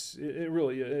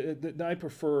 I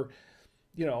prefer,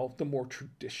 the more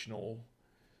traditional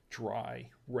dry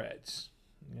reds,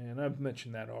 and I've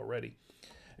mentioned that already.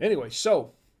 Anyway,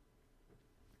 so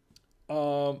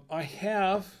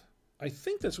I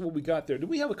think that's what we got there. Did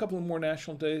we have a couple of more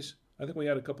national days? I think we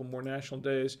had a couple more national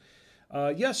days.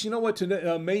 Yes, you know what?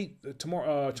 Today,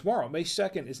 tomorrow, May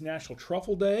 2nd, is National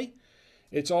Truffle Day.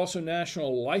 It's also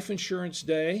National Life Insurance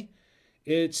Day.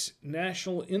 It's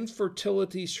National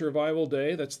Infertility Survival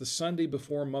Day. That's the Sunday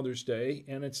before Mother's Day.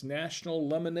 And it's National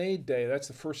Lemonade Day. That's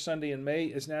the first Sunday in May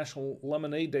is National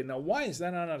Lemonade Day. Now, why is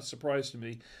that not a surprise to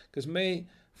me? Because May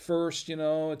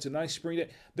 1st, it's a nice spring day.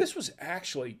 This was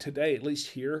actually today, at least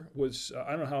here, was,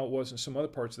 I don't know how it was in some other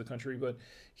parts of the country, but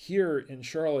here in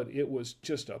Charlotte, it was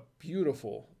just a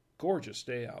beautiful, gorgeous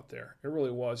day out there. It really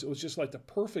was. It was just like the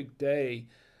perfect day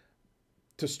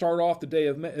to start off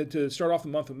the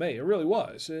month of May. It really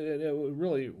was. It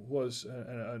really was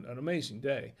an amazing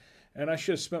day. And I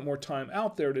should have spent more time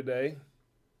out there today.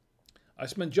 I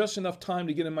spent just enough time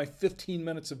to get in my 15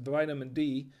 minutes of vitamin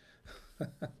D.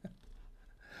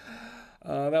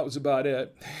 That was about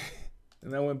it.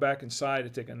 And I went back inside to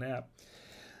take a nap.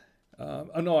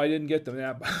 No, I didn't get the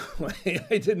nap.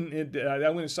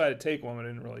 I went inside to take one, but I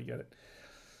didn't really get it.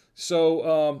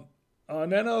 So,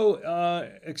 Nano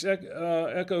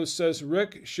Echo says,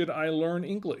 Rick, should I learn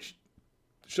English?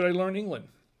 Should I learn England?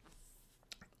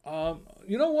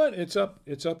 You know what? It's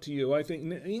up to you. I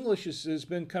think English has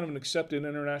been kind of an accepted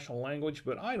international language,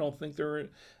 but I don't think there is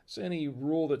any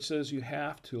rule that says you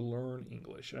have to learn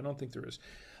English. I don't think there is.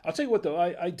 I'll tell you what, though.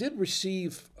 I did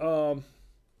receive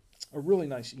a really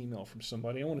nice email from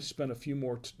somebody. I want to spend a few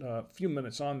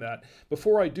minutes on that.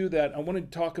 Before I do that, I want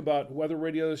to talk about weather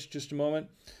radios just a moment.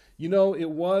 You know, it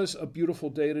was a beautiful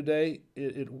day today.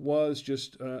 It was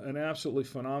just an absolutely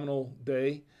phenomenal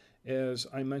day, as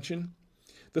I mentioned.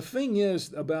 The thing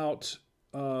is about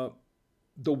the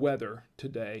weather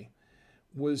today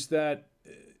was that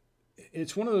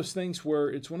it's one of those things where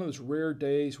it's one of those rare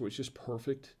days where it's just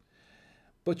perfect.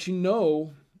 But you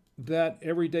know that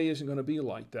every day isn't going to be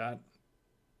like that.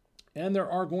 And there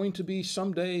are going to be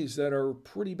some days that are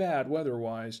pretty bad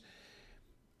weather-wise.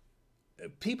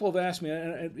 People have asked me,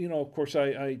 and you know, of course,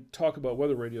 I talk about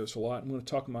weather radios a lot. I'm going to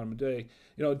talk about them today.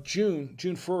 You know, June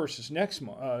 1st is next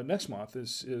month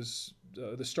is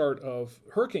the start of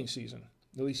hurricane season,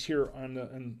 at least here on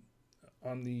the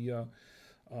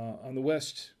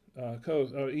west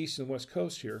coast, east and west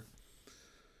coast here,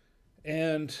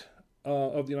 and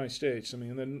of the United States. I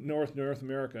mean, the North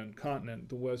America and continent,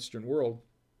 the Western world.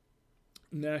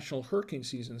 National hurricane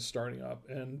season is starting up,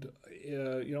 and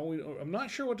you know, I'm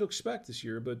not sure what to expect this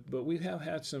year, but we have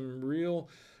had some real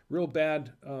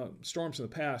bad storms in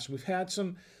the past. We've had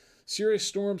some serious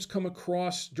storms come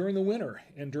across during the winter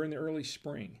and during the early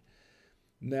spring.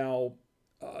 Now,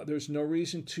 there's no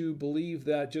reason to believe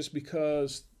that just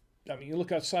because, I mean, you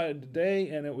look outside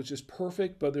today and it was just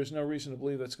perfect, but there's no reason to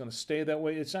believe that's going to stay that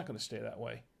way. It's not going to stay that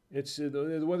way.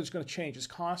 The weather's going to change. It's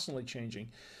constantly changing.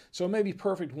 So it may be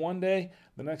perfect one day.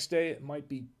 The next day it might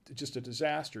be just a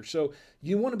disaster. So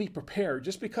you want to be prepared.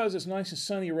 Just because it's nice and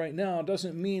sunny right now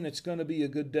doesn't mean it's going to be a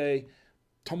good day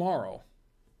tomorrow.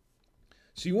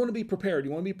 So you want to be prepared.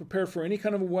 You want to be prepared for any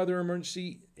kind of a weather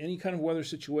emergency, any kind of weather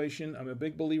situation. I'm a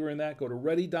big believer in that. Go to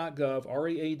ready.gov,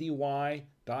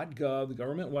 READY.gov, the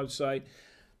government website.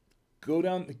 Go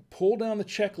down, pull down the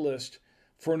checklist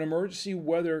for an emergency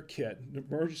weather kit,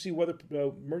 emergency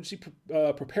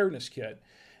preparedness kit.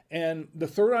 And the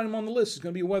third item on the list is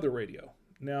going to be a weather radio.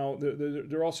 Now,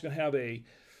 they're also going to have a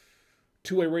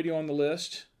two-way radio on the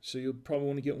list, so you'll probably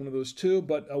want to get one of those too.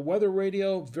 But a weather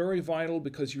radio, very vital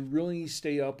because you really need to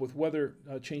stay up with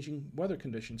changing weather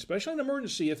conditions, especially in an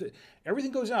emergency. If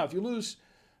everything goes out, if you lose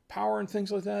power and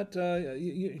things like that,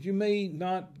 you may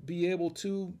not be able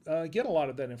to get a lot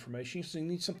of that information. So you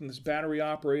need something that's battery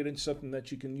operated, something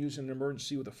that you can use in an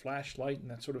emergency with a flashlight and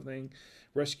that sort of thing.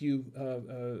 Rescue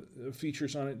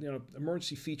features on it, you know,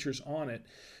 emergency features on it.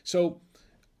 So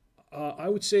I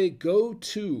would say go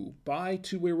to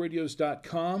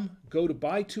buytwowayradios.com. Go to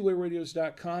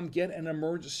buytwowayradios.com. Get an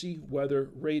emergency weather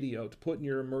radio to put in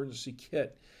your emergency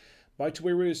kit.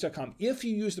 Buytwowayradios.com. If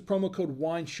you use the promo code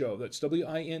WINESHOW, that's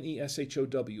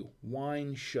WINESHOW,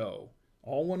 WINESHOW,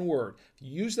 all one word. If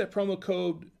you use that promo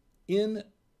code in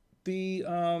the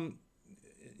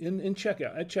in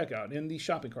checkout, in the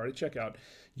shopping cart at checkout,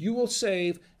 you will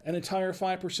save an entire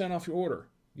 5% off your order.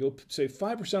 You'll save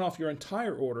 5% off your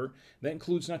entire order. That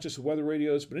includes not just weather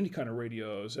radios, but any kind of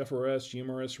radios, FRS,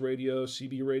 GMRS radios,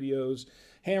 CB radios,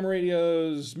 ham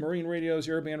radios, marine radios,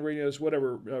 airband radios,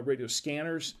 whatever, radio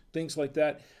scanners, things like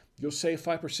that. You'll save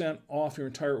 5% off your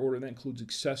entire order. That includes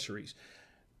accessories.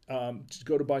 Just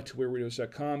go to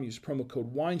buytwowayradios.com, use promo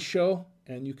code WINESHOW,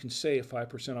 and you can save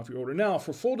 5% off your order. Now,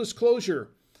 for full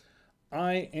disclosure,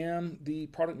 I am the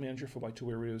product manager for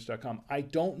buytwowayradios.com. I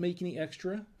don't make any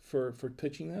extra for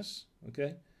pitching this,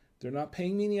 okay? They're not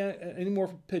paying me any more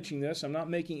for pitching this. I'm not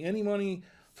making any money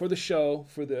for the show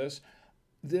for this.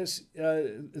 This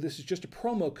is just a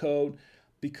promo code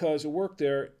because of work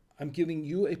there. I'm giving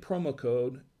you a promo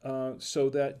code so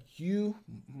that you,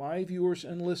 my viewers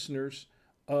and listeners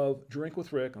of Drink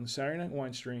with Rick on the Saturday Night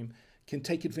Wine Stream, can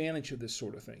take advantage of this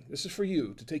sort of thing. This is for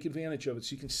you to take advantage of it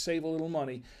so you can save a little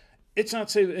money. It's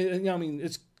not saving, I mean,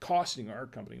 it's costing our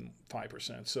company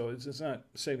 5%, so it's not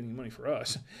saving any money for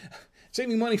us. It's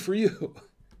saving money for you.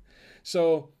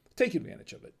 So take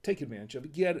advantage of it. Take advantage of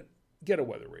it. Get a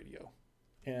weather radio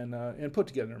and put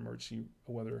together an emergency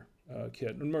weather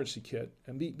kit, an emergency kit,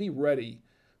 and be ready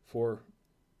for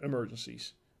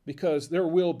emergencies because there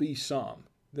will be some.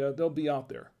 They'll be out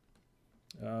there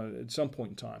at some point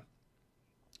in time.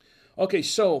 Okay,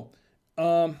 so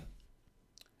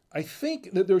I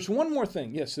think that there's one more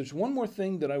thing. Yes, there's one more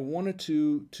thing that I wanted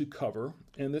to cover,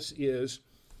 and this is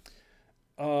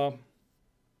the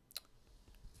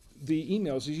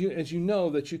emails. As you know,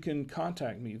 that you can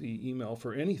contact me via email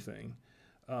for anything.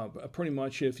 Pretty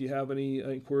much, if you have any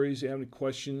inquiries, you have any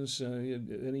questions,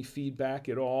 any feedback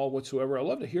at all whatsoever, I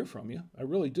love to hear from you. I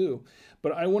really do.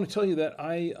 But I want to tell you that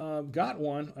I got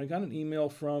an email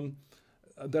from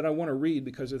that I want to read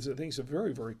because I think it's a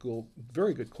very, very cool,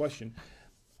 very good question.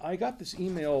 I got this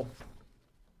email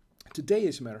today,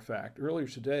 as a matter of fact, earlier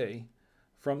today,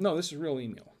 No, this is a real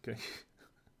email. Okay.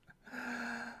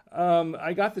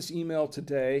 I got this email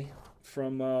today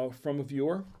from a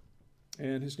viewer,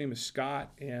 and his name is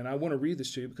Scott, and I want to read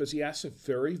this to you because he asked a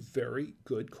very, very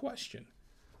good question.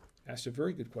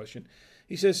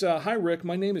 He says, "Hi, Rick.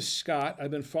 My name is Scott.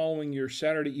 I've been following your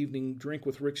Saturday evening Drink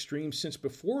with Rick stream since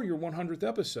before your 100th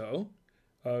episode,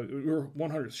 your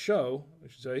 100th show, I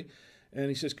should say." And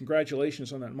he says,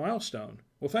 "Congratulations on that milestone."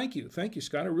 Well, thank you,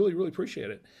 Scott. I really, really appreciate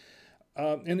it.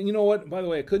 And you know what? By the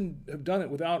way, I couldn't have done it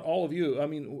without all of you. I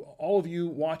mean, all of you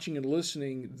watching and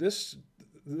listening. This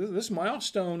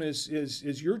milestone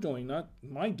is your doing, not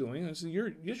my doing. It's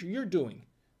your doing.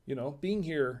 You know, being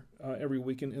here every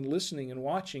week and listening and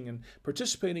watching and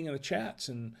participating in the chats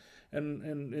and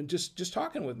just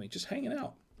talking with me, just hanging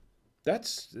out.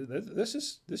 This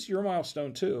is your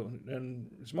milestone too, and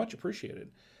it's much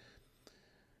appreciated.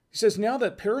 He says, "Now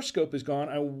that Periscope is gone,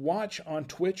 I watch on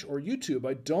Twitch or YouTube.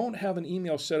 I don't have an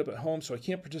email set up at home, so I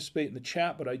can't participate in the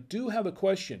chat, but I do have a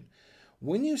question.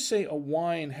 When you say a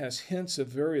wine has hints of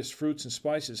various fruits and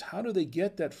spices, how do they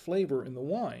get that flavor in the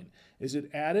wine? Is it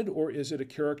added or is it a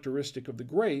characteristic of the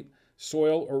grape,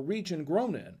 soil, or region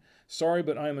grown in? Sorry,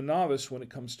 but I am a novice when it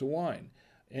comes to wine."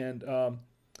 And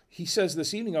he says,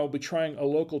 "This evening I will be trying a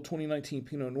local 2019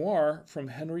 Pinot Noir from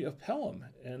Henry of Pelham."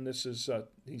 And this is,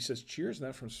 he says, "Cheers," and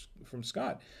that from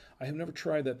Scott. I have never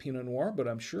tried that Pinot Noir, but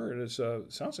I'm sure it is.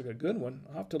 Sounds like a good one.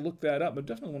 I'll have to look that up. I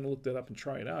definitely want to look that up and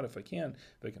try it out if I can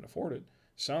afford it.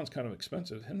 Sounds kind of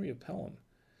expensive. Henry of Pelham.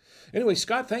 Anyway,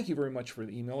 Scott, thank you very much for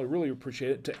the email. I really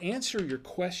appreciate it. To answer your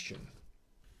question,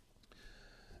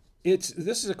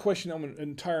 this is a question that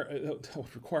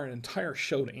would require an entire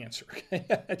show to answer.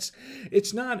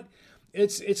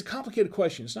 It's a complicated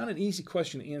question. It's not an easy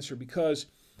question to answer because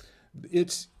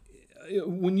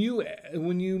when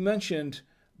you mentioned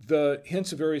the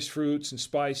hints of various fruits and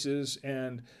spices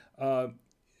and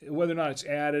whether or not it's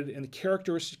added and the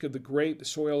characteristic of the grape, the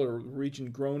soil, or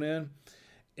region grown in,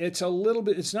 it's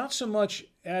not so much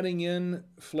adding in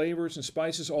flavors and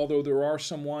spices, although there are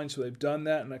some wines where they've done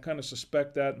that, and I kind of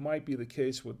suspect that might be the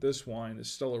case with this wine, the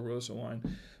Stella Rosa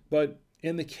wine. But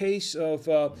in the case of,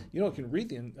 I can read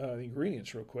the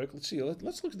ingredients real quick. Let's see.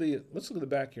 Let's look at the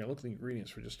back here and look at the ingredients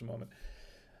for just a moment.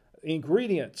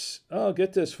 Ingredients. Oh,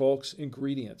 get this, folks.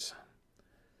 Ingredients.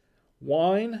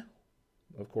 Wine,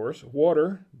 of course.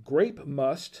 Water. Grape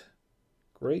must.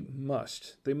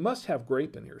 They must have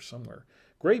grape in here somewhere.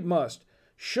 Grape must.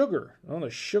 Sugar. Oh,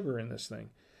 there's sugar in this thing.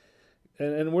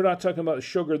 And we're not talking about the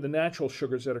sugar, the natural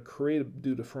sugars that are created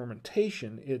due to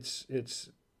fermentation.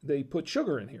 They put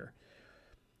sugar in here.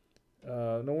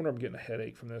 No wonder I'm getting a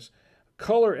headache from this.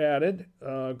 Color added.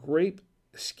 Grape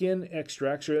skin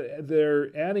extract. So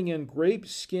they're adding in grape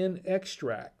skin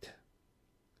extract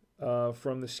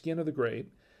from the skin of the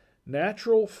grape.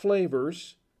 Natural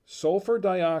flavors. Sulfur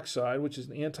dioxide, which is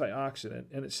an antioxidant,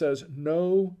 and it says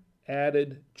no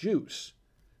added juice.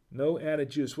 No added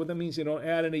juice. What that means, they don't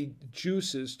add any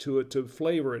juices to it to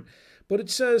flavor it. But it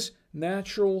says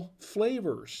natural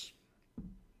flavors.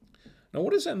 Now,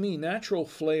 what does that mean, natural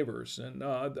flavors? And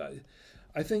I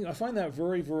find that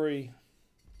very, very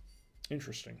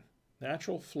interesting.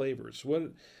 Natural flavors.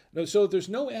 So if there's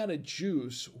no added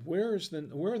juice, where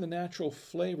are the natural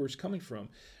flavors coming from?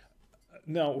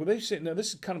 Now, they say, now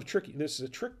this is kind of tricky. This is a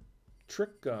trick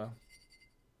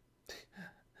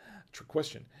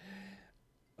question.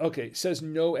 Okay, it says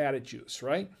no added juice,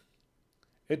 right?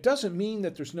 It doesn't mean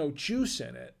that there's no juice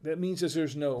in it. That means that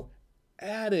there's no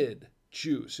added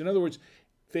juice. In other words,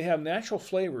 they have natural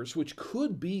flavors, which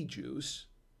could be juice.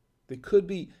 They could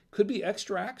be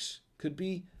extracts, could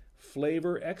be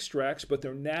flavor extracts, but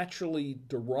they're naturally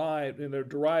derived, and they're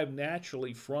derived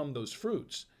naturally from those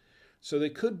fruits. So they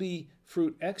could be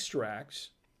fruit extracts,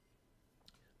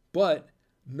 but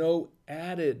no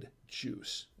added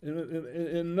juice.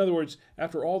 In other words,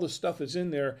 after all the stuff is in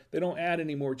there, they don't add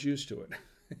any more juice to it.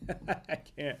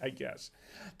 I guess.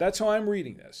 That's how I'm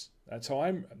reading this. That's how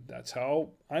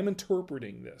I'm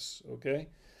interpreting this, okay?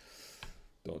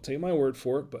 Don't take my word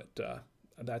for it, but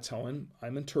that's how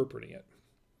I'm interpreting it.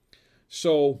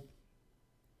 So,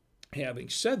 having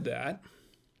said that,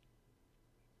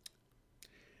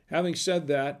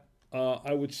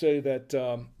 I would say that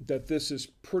that this is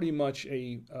pretty much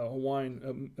a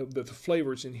wine. That the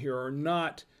flavors in here are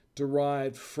not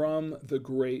derived from the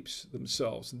grapes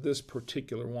themselves. This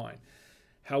particular wine,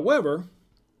 however,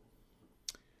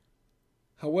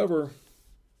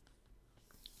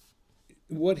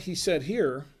 what he said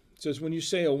here says, when you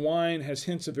say a wine has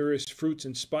hints of various fruits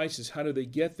and spices, how do they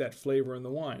get that flavor in the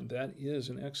wine? That is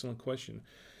an excellent question.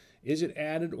 Is it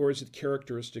added or is it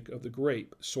characteristic of the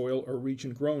grape, soil, or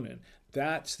region grown in?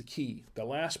 That's the key. The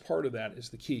last part of that is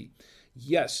the key.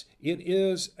 Yes, it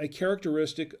is a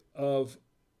characteristic of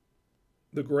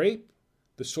the grape,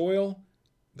 the soil,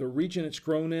 the region it's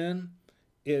grown in.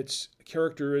 It's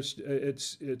characteristic.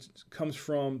 It comes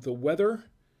from the weather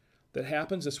that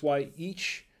happens. That's why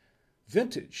each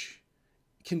vintage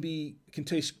can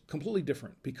taste completely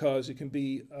different, because it can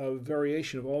be a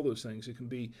variation of all those things. It can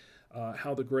be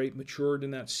how the grape matured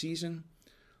in that season,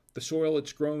 the soil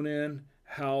it's grown in,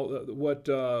 how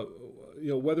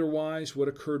weather-wise, what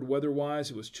occurred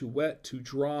weather-wise. It was too wet, too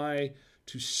dry,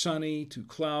 too sunny, too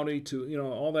cloudy,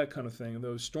 all that kind of thing. And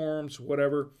those storms,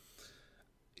 whatever.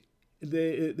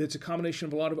 It's a combination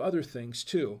of a lot of other things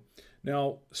too.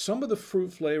 Now, some of the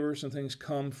fruit flavors and things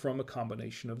come from a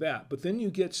combination of that. But then you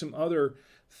get some other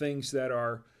things that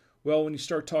are, well, when you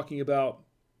start talking about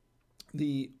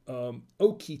the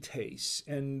oaky taste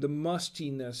and the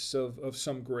mustiness of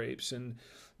some grapes, and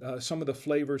some of the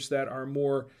flavors that are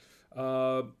more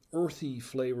earthy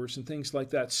flavors and things like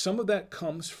that. Some of that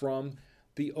comes from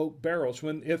the oak barrels.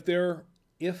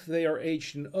 If they are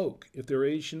aged in oak, if they're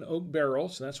aged in oak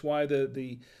barrels, that's why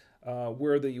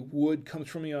where the wood comes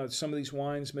from. Some of these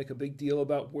wines make a big deal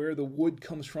about where the wood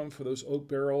comes from for those oak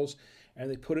barrels, and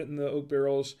they put it in the oak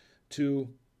barrels to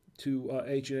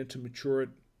age it, to mature it,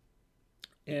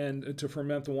 and to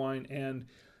ferment the wine, and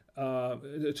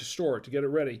to store it, to get it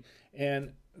ready.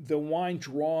 And the wine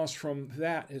draws from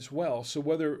that as well. So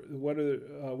whether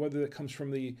that comes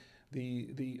from the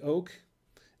oak,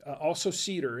 also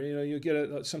cedar. You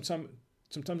get sometimes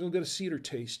you'll get a cedar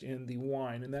taste in the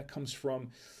wine, and that comes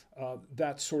from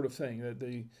that sort of thing.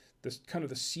 The kind of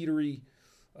the cedary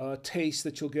taste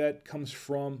that you'll get comes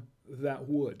from that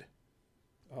wood,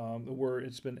 where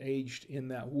it's been aged in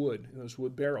that wood, in those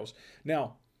wood barrels.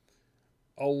 Now,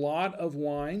 a lot of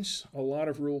wines, a lot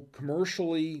of real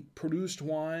commercially produced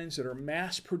wines that are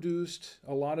mass produced,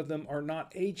 a lot of them are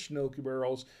not aged in oak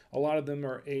barrels. A lot of them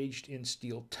are aged in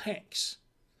steel tanks,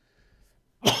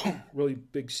 really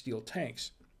big steel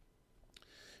tanks.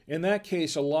 In that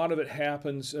case, a lot of it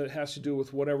has to do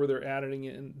with whatever they're adding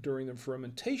in during the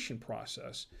fermentation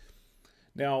process.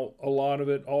 Now, a lot of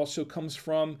it also comes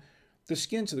from the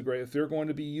skins of the grape. If they're going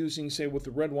to be using, say, with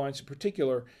the red wines in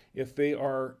particular, if they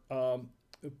are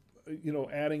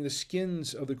adding the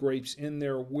skins of the grapes in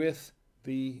there with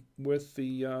the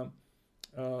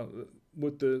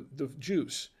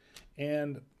juice,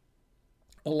 and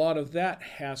a lot of that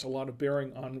has a lot of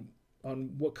bearing on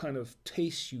what kind of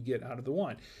taste you get out of the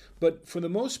wine. But for the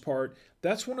most part,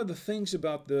 that's one of the things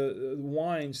about the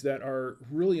wines that are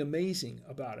really amazing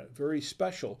about it, very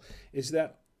special, is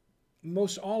that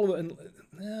most all of it,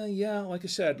 and like I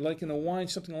said, like in a wine,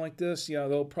 something like this,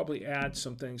 they'll probably add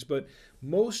some things, but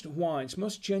most wines,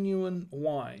 most genuine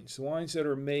wines, the wines that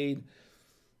are made,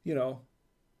 the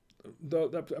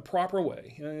proper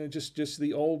way, just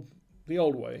the old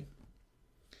way,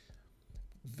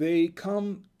 they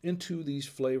come into these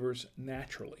flavors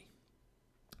naturally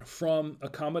from a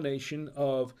combination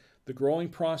of the growing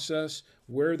process,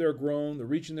 where they're grown, the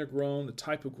region they're grown, the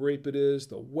type of grape it is,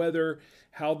 the weather,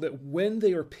 when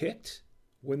they are picked,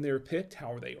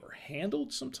 how they are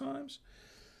handled sometimes.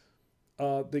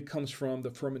 That comes from the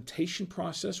fermentation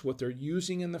process, what they're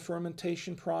using in the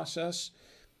fermentation process,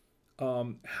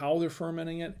 how they're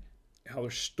fermenting it, how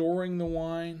they're storing the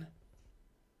wine,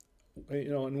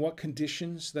 in what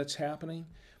conditions that's happening.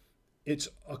 It's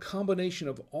a combination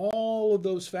of all of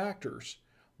those factors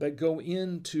that go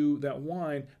into that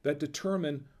wine that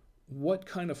determine what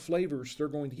kind of flavors they're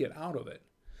going to get out of it.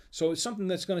 So it's something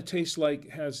that's going to taste like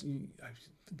I'm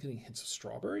getting hints of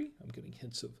strawberry. I'm getting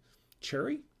hints of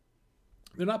cherry.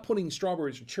 They're not putting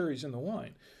strawberries or cherries in the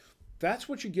wine. That's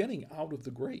what you're getting out of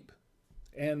the grape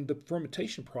and the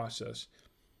fermentation process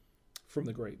from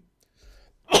the grape.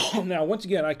 Now, once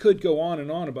again, I could go on and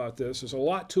on about this. There's a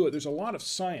lot to it. There's a lot of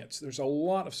science. There's a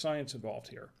lot of science involved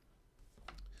here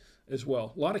as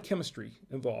well. A lot of chemistry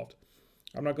involved.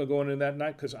 I'm not going to go into that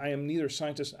tonight because I am neither a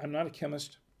scientist, I'm not a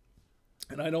chemist,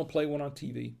 and I don't play one on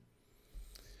TV.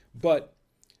 But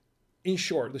in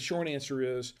short, the short answer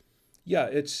is,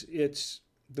 it's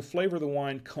the flavor of the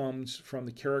wine comes from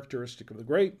the characteristic of the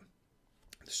grape,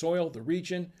 the soil, the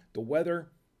region, the weather,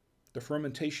 the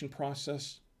fermentation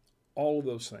process, all of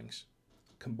those things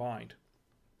combined.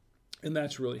 And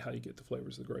that's really how you get the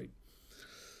flavors of the grape.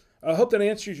 I hope that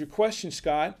answers your question,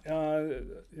 Scott.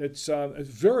 It's a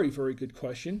very, very good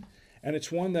question. And it's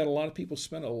one that a lot of people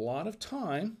spend a lot of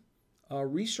time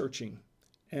researching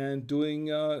and doing.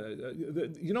 As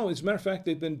a matter of fact,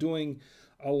 they've been doing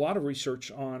a lot of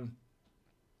research on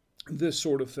this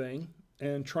sort of thing.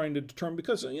 and trying to determine,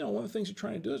 because one of the things you're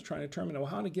trying to do is trying to determine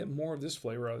how to get more of this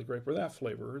flavor out of the grape or that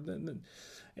flavor,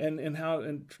 and how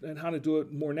to do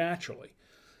it more naturally.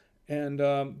 And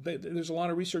there's a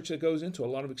lot of research that goes into it,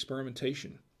 a lot of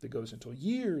experimentation that goes into it.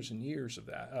 Years and years of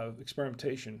that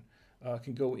experimentation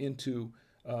can go into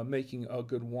making a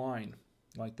good wine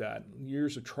like that.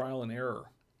 Years of trial and error.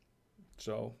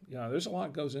 So yeah, there's a lot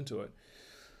that goes into it.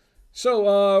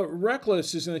 So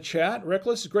Reckless is in the chat.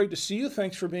 Reckless, it's great to see you.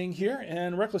 Thanks for being here.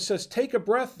 And Reckless says, take a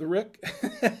breath, Rick.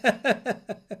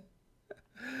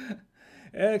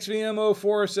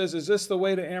 XVMO4 says, is this the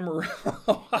way to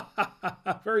Amarillo?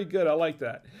 Very good. I like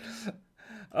that.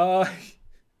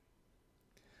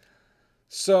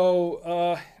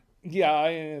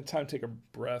 Yeah, time to take a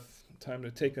breath. Time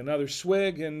to take another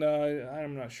swig. And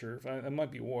I'm not sure. It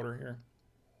might be water here.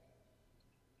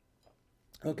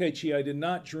 Okay, Chi, I did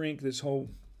not drink this whole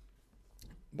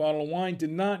bottle of wine.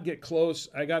 Did not get close.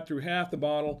 I got through half the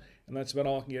bottle, and that's about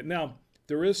all I can get. Now,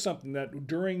 there is something that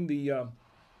during the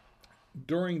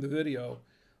video,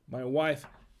 my wife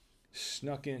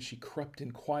snuck in. She crept in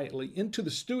quietly into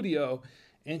the studio,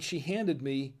 and she handed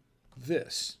me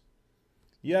this.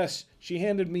 Yes, she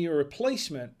handed me a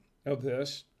replacement of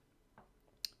this.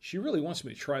 She really wants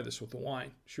me to try this with the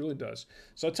wine. She really does.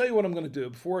 So I'll tell you what I'm going to do.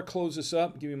 Before I close this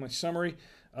up, give you my summary,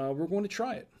 we're going to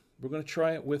try it. We're going to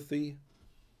try it with the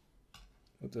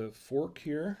fork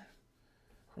here.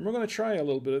 And we're going to try a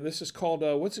little bit of this. It's called,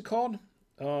 what's it called?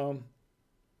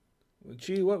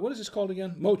 Gee, what is this called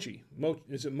again? Mochi.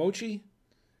 Is it mochi?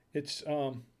 It's,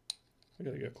 I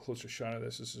got to get a closer shot of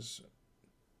this.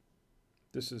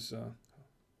 This is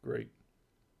great.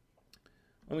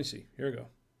 Let me see. Here we go.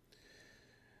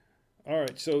 All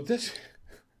right, so this,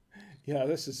 yeah,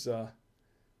 this is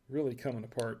really coming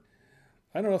apart.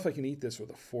 I don't know if I can eat this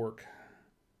with a fork.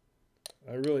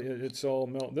 It's all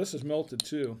melted. This is melted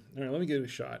too. All right, let me give it a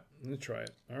shot. Let me try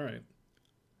it. All right.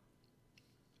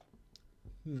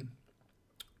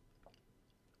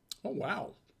 Oh,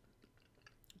 wow.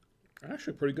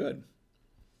 Actually pretty good.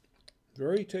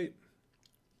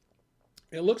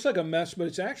 It looks like a mess, but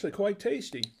it's actually quite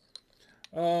tasty.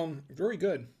 Very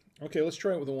good. Okay, let's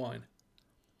try it with the wine.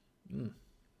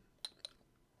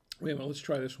 Wait a minute, let's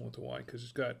try this one with the wine,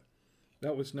 because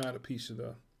that was not a piece of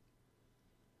the,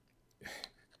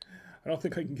 I don't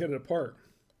think I can get it apart.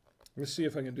 Let's see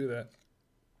if I can do that.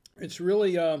 It's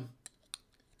really,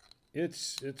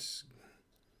 it's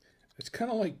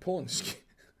kind of like pulling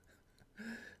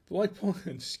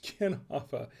skin,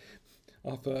 off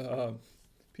a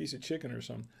piece of chicken or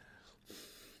something.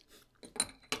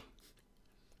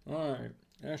 All right,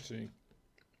 actually,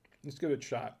 let's give it a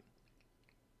shot.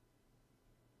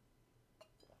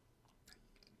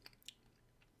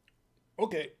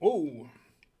 Okay. Oh,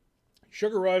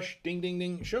 sugar rush! Ding, ding,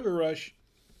 ding! Sugar rush.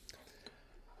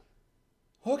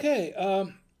 Okay.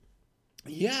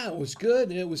 Yeah, it was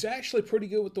good. It was actually pretty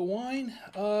good with the wine.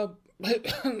 I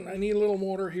need a little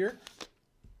water here.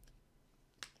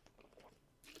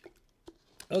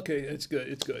 Okay, it's good.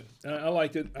 It's good. I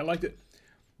liked it. I liked it.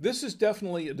 This is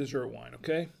definitely a dessert wine,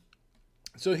 okay?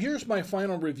 So here's my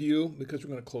final review, because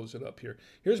we're going to close it up here.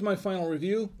 Here's my final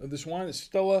review of this wine. It's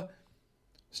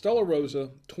Stella Rosa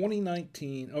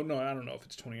 2019. Oh, no, I don't know if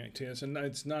it's 2019.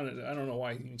 It's not. I don't know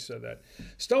why he said that.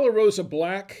 Stella Rosa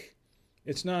Black.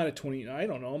 It's not a 20. I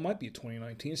don't know. It might be a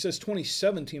 2019. It says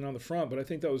 2017 on the front, but I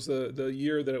think that was the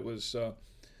year that it was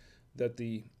that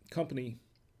the company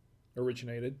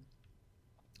originated.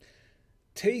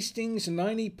 Tastings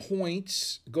 90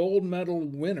 points, gold medal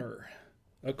winner,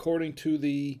 according to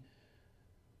the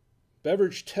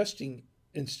Beverage Testing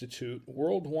Institute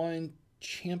World Wine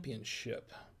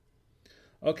Championship.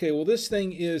 Okay, well, this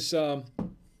thing is,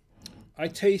 I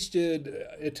tasted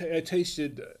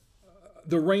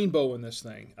the rainbow in this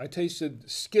thing. I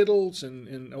tasted Skittles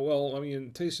and well, I mean,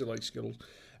 it tasted like Skittles.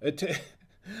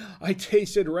 I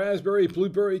tasted raspberry,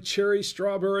 blueberry, cherry,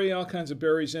 strawberry, all kinds of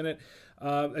berries in it.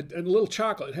 And a little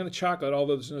chocolate, a hint of chocolate,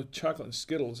 although there's no chocolate in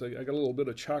Skittles. I got a little bit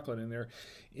of chocolate in there.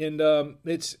 And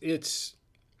it's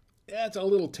a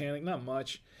little tannic, not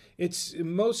much. It's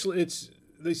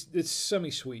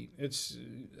semi-sweet. It's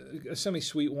a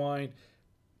semi-sweet wine.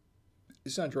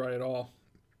 It's not dry at all.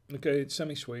 Okay, it's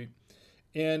semi-sweet.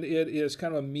 And it is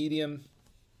kind of a medium,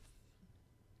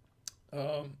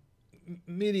 kind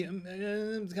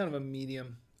of a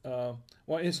medium.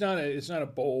 Well, it's not a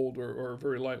bold or a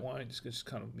very light wine. It's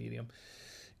kind of medium.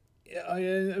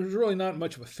 There's really not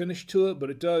much of a finish to it, but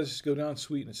it does go down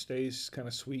sweet and it stays kind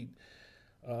of sweet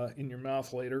in your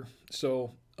mouth later.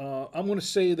 So I'm going to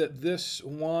say that this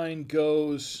wine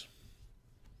goes.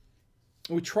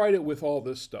 We tried it with all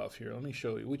this stuff here. Let me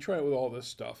show you. We tried it with all this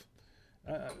stuff,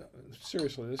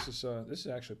 Seriously, this is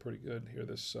actually pretty good here.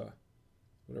 This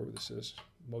whatever this is,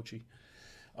 mochi.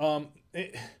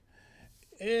 It,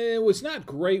 it was not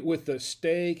great with the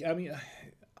steak. I mean,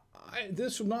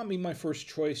 this would not be my first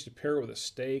choice to pair with a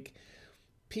steak.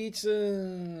 Pizza,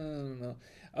 no.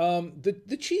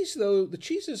 The cheese though,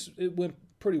 it went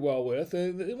pretty well with.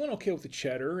 It went okay with the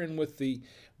cheddar and with the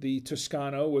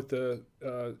Toscano with the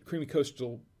creamy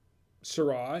coastal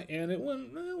Syrah, and it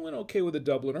went okay with the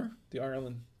Dubliner, the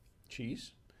Ireland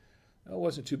cheese. It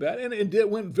wasn't too bad, and it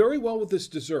went very well with this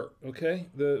dessert. Okay,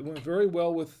 it went very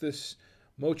well with this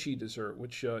mochi dessert,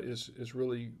 which is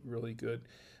really really good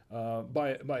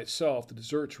by itself. The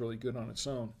dessert's really good on its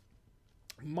own.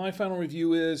 My final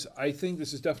review is I think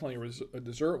this is definitely a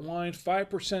dessert wine,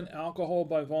 5% alcohol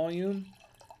by volume.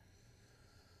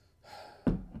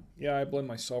 Yeah, I blame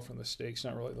myself for the steaks,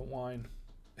 not really the wine.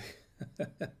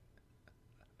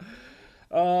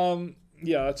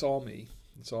 Yeah, that's all me.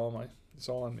 It's all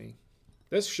on me.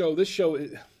 This show,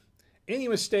 any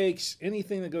mistakes,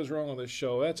 anything that goes wrong on this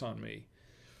show, that's on me,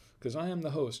 because I am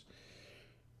the host.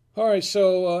 All right,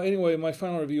 so anyway, my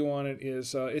final review on it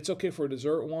is it's okay for a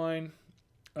dessert wine.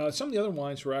 Some of the other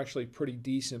wines were actually pretty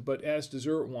decent, but as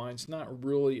dessert wines, not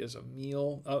really as a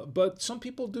meal. But some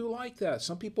people do like that.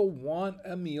 Some people want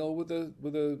a meal with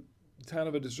a kind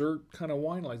of a dessert kind of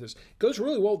wine like this. It goes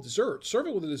really well with dessert. Serve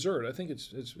it with a dessert. I think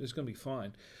it's going to be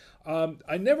fine.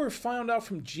 I never found out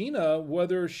from Gina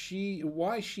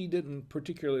why she didn't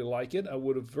particularly like it. I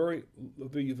would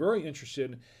be very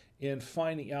interested in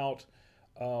finding out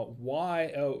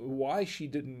why she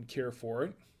didn't care for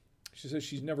it. She says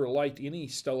she's never liked any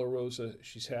Stella Rosa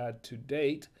she's had to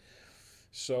date.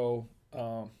 So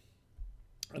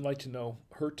I'd like to know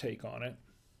her take on it.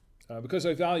 Because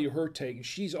I value her take.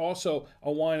 She's also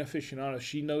a wine aficionado.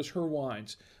 She knows her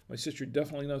wines. My sister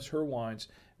definitely knows her wines.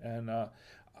 And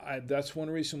that's one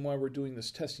reason why we're doing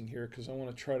this testing here, because I want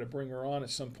to try to bring her on at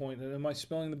some point. And am I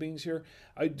spilling the beans here?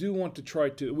 I do want to try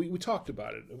to. We talked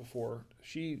about it before.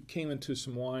 She came into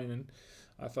some wine, and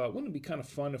I thought, wouldn't it be kind of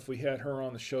fun if we had her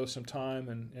on the show sometime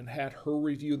and had her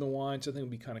review the wines? I think it would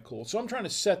be kind of cool. So I'm trying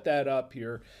to set that up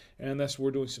here, and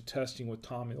we're doing some testing with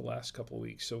Tommy the last couple of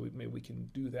weeks, so maybe we can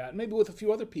do that. Maybe with a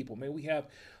few other people. Maybe we have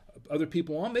other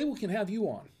people on. Maybe we can have you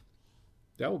on.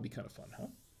 That would be kind of fun, huh?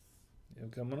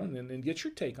 Come on and get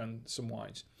your take on some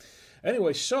wines.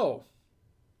 Anyway, so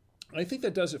I think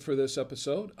that does it for this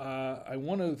episode. I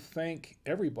want to thank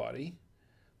everybody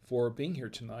for being here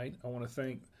tonight. I want to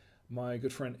thank my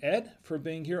good friend Ed for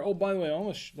being here. Oh, by the way,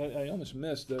 I almost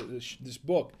missed this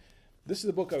book. This is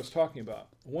the book I was talking about.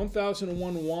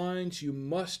 1001 Wines You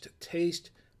Must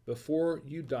Taste Before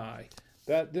You Die.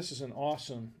 This is an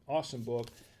awesome book,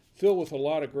 filled with a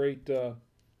lot of great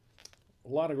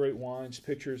wines,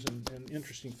 pictures, and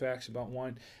interesting facts about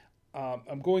wine.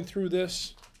 I'm going through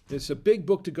this. It's a big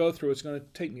book to go through. It's going to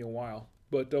take me a while.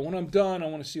 But when I'm done, I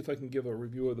want to see if I can give a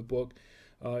review of the book.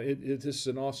 This is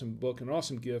an awesome book, an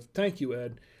awesome gift. Thank you,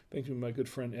 Ed. Thank you, my good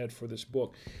friend Ed, for this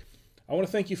book. I want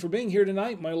to thank you for being here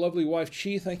tonight. My lovely wife,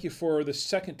 Chi, thank you for the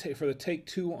for the take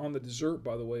 2 on the dessert,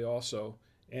 by the way, also,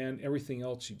 and everything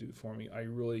else you do for me. I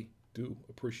really do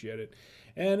appreciate it.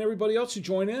 And everybody else who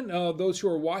joined in, those who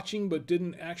are watching but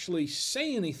didn't actually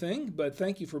say anything, but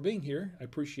thank you for being here. I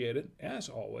appreciate it, as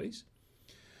always.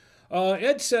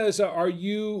 Ed says, are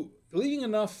you leaving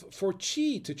enough for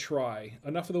Chi to try?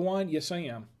 Enough of the wine? Yes, I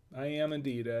am. I am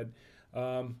indeed, Ed.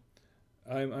 I'm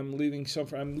leaving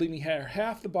I'm leaving her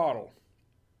half the bottle.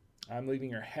 I'm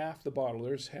leaving her half the bottle.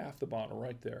 There's half the bottle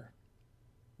right there.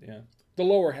 Yeah, the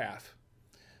lower half.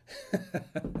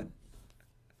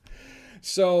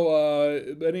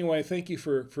 So, but anyway, thank you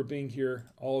for being here,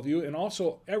 all of you, and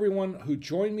also everyone who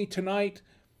joined me tonight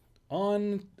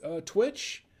on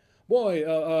Twitch. Boy,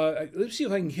 let's see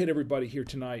if I can hit everybody here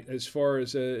tonight as far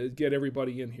as get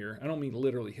everybody in here. I don't mean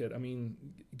literally hit. I mean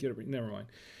never mind.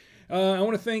 I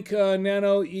want to thank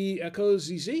Nano E Echo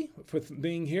ZZ for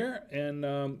being here, and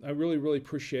I really, really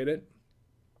appreciate it.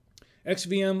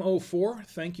 XVM04,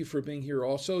 thank you for being here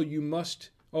also.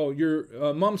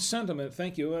 Your mom's sentiment,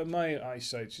 thank you. My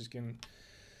eyesight's just getting...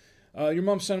 your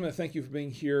mom's sentiment, thank you for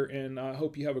being here, and I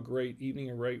hope you have a great evening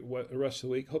and the rest of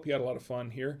the week. Hope you had a lot of fun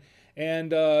here.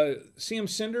 And CM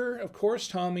Cinder, of course,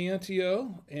 Tommy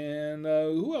Antio, and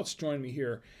who else joined me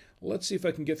here? Let's see if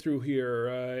I can get through here.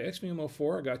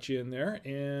 XVM04, I got you in there.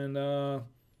 And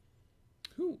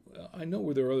I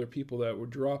know there are other people that were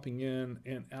dropping in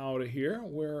and out of here.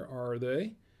 Where are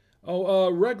they?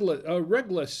 Oh,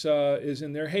 Reglis is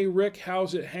in there. Hey, Rick,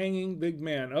 how's it hanging, big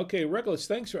man? Okay, Reglis,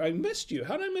 thanks. I missed you.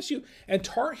 How did I miss you? And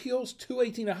Tar Heels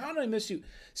 218. Now, how did I miss you?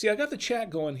 See, I got the chat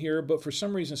going here, but for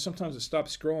some reason, sometimes it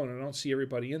stops scrolling and I don't see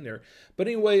everybody in there. But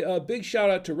anyway, big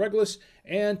shout out to Reglis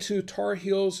and to Tar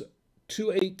Heels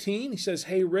 218. He says,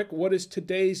 hey, Rick, what is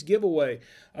today's giveaway?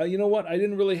 You know what? I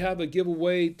didn't really have a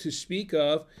giveaway to speak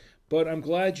of, but I'm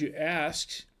glad you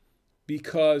asked.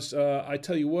 Because I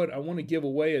tell you what, I want to give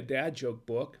away a dad joke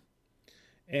book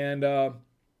and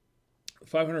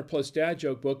 500 plus dad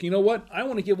joke book. You know what? I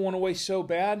want to give one away so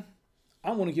bad.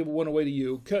 I want to give one away to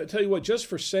you. Tell you what, just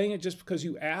for saying it, just because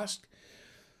you asked,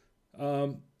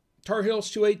 Tar Heels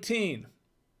 218,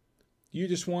 you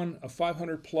just won a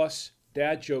 500 plus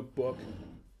dad joke book.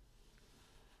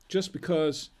 Just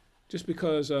because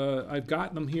I've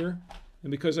gotten them here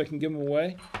and because I can give them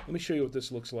away. Let me show you what this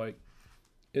looks like.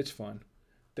 It's fun.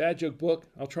 Dad joke book.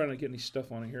 I'll try not to get any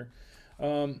stuff on it here.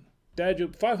 Dad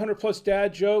joke, 500 plus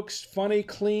dad jokes, funny,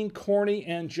 clean, corny,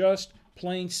 and just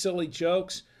plain silly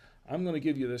jokes. I'm going to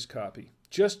give you this copy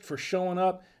just for showing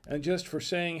up and just for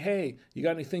saying, hey, you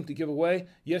got anything to give away?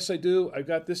 Yes, I do. I've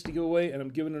got this to give away, and I'm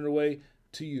giving it away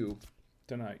to you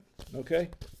tonight. Okay?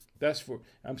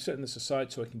 I'm setting this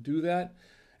aside so I can do that.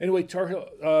 Anyway, Tar Heel,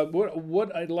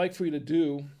 what I'd like for you to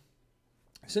do,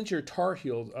 since you're Tar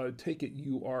Heeled, I take it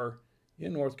you are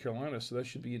in North Carolina, so that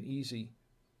should be an easy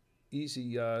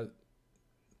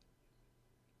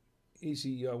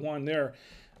one there.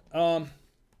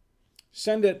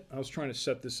 Send it. I was trying to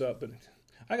set this up, but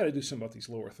I got to do something about these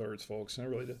lower thirds, folks. I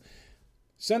really do.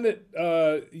 Send it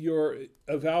a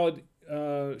valid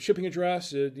shipping address.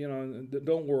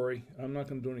 Don't worry. I'm not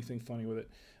going to do anything funny with it.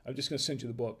 I'm just going to send you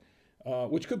the book,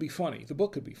 which could be funny. The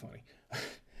book could be funny.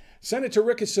 Send it to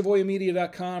Rick at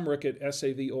SavoiaMedia.com, Rick at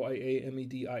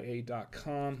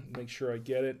SavoiaMedia.com. Make sure I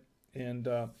get it, and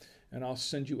I'll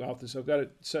send you out this. I've got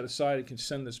it set aside. I can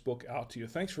send this book out to you.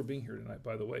 Thanks for being here tonight,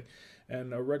 by the way.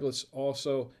 And Regulus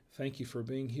also, thank you for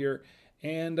being here.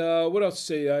 And what else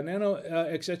to say? Nano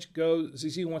XHGO,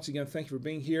 ZZ, once again, thank you for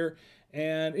being here.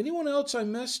 And anyone else I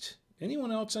missed?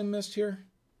 Anyone else I missed here?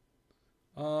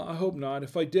 I hope not.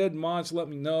 If I did, mods, let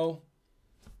me know.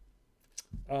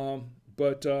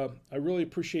 But I really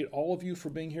appreciate all of you for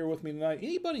being here with me tonight.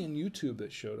 Anybody on YouTube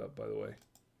that showed up, by the way?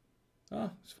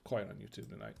 It's quiet on YouTube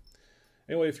tonight.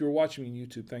 Anyway, if you're watching me on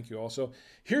YouTube, thank you also.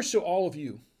 Here's to all of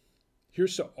you.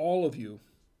 Here's to all of you.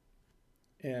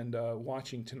 And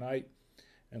watching tonight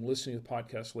and listening to the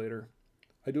podcast later.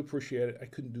 I do appreciate it. I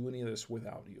couldn't do any of this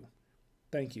without you.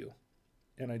 Thank you.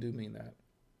 And I do mean that.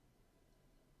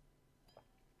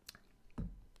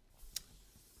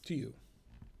 To you.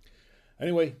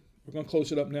 Anyway, we're going to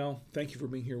close it up now. Thank you for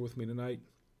being here with me tonight.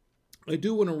 I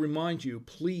do want to remind you,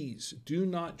 please do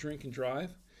not drink and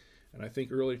drive. And I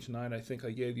think earlier tonight, I think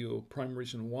I gave you a prime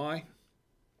reason why.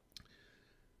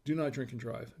 Do not drink and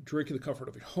drive. Drink in the comfort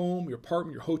of your home, your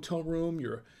apartment, your hotel room,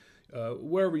 your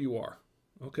wherever you are.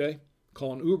 Okay?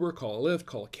 Call an Uber, call a Lyft,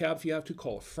 call a cab if you have to,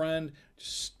 call a friend.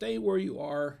 Just stay where you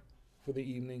are for the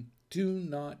evening. Do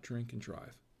not drink and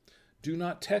drive. Do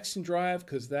not text and drive,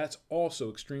 because that's also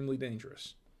extremely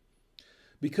dangerous.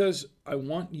 Because I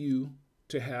want you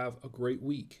to have a great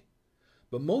week.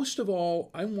 But most of all,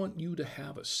 I want you to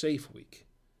have a safe week.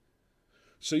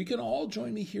 So you can all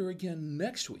join me here again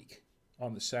next week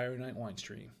on the Saturday Night Wine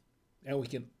Stream. And we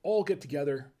can all get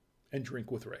together and drink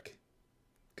with Rick.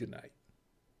 Good night.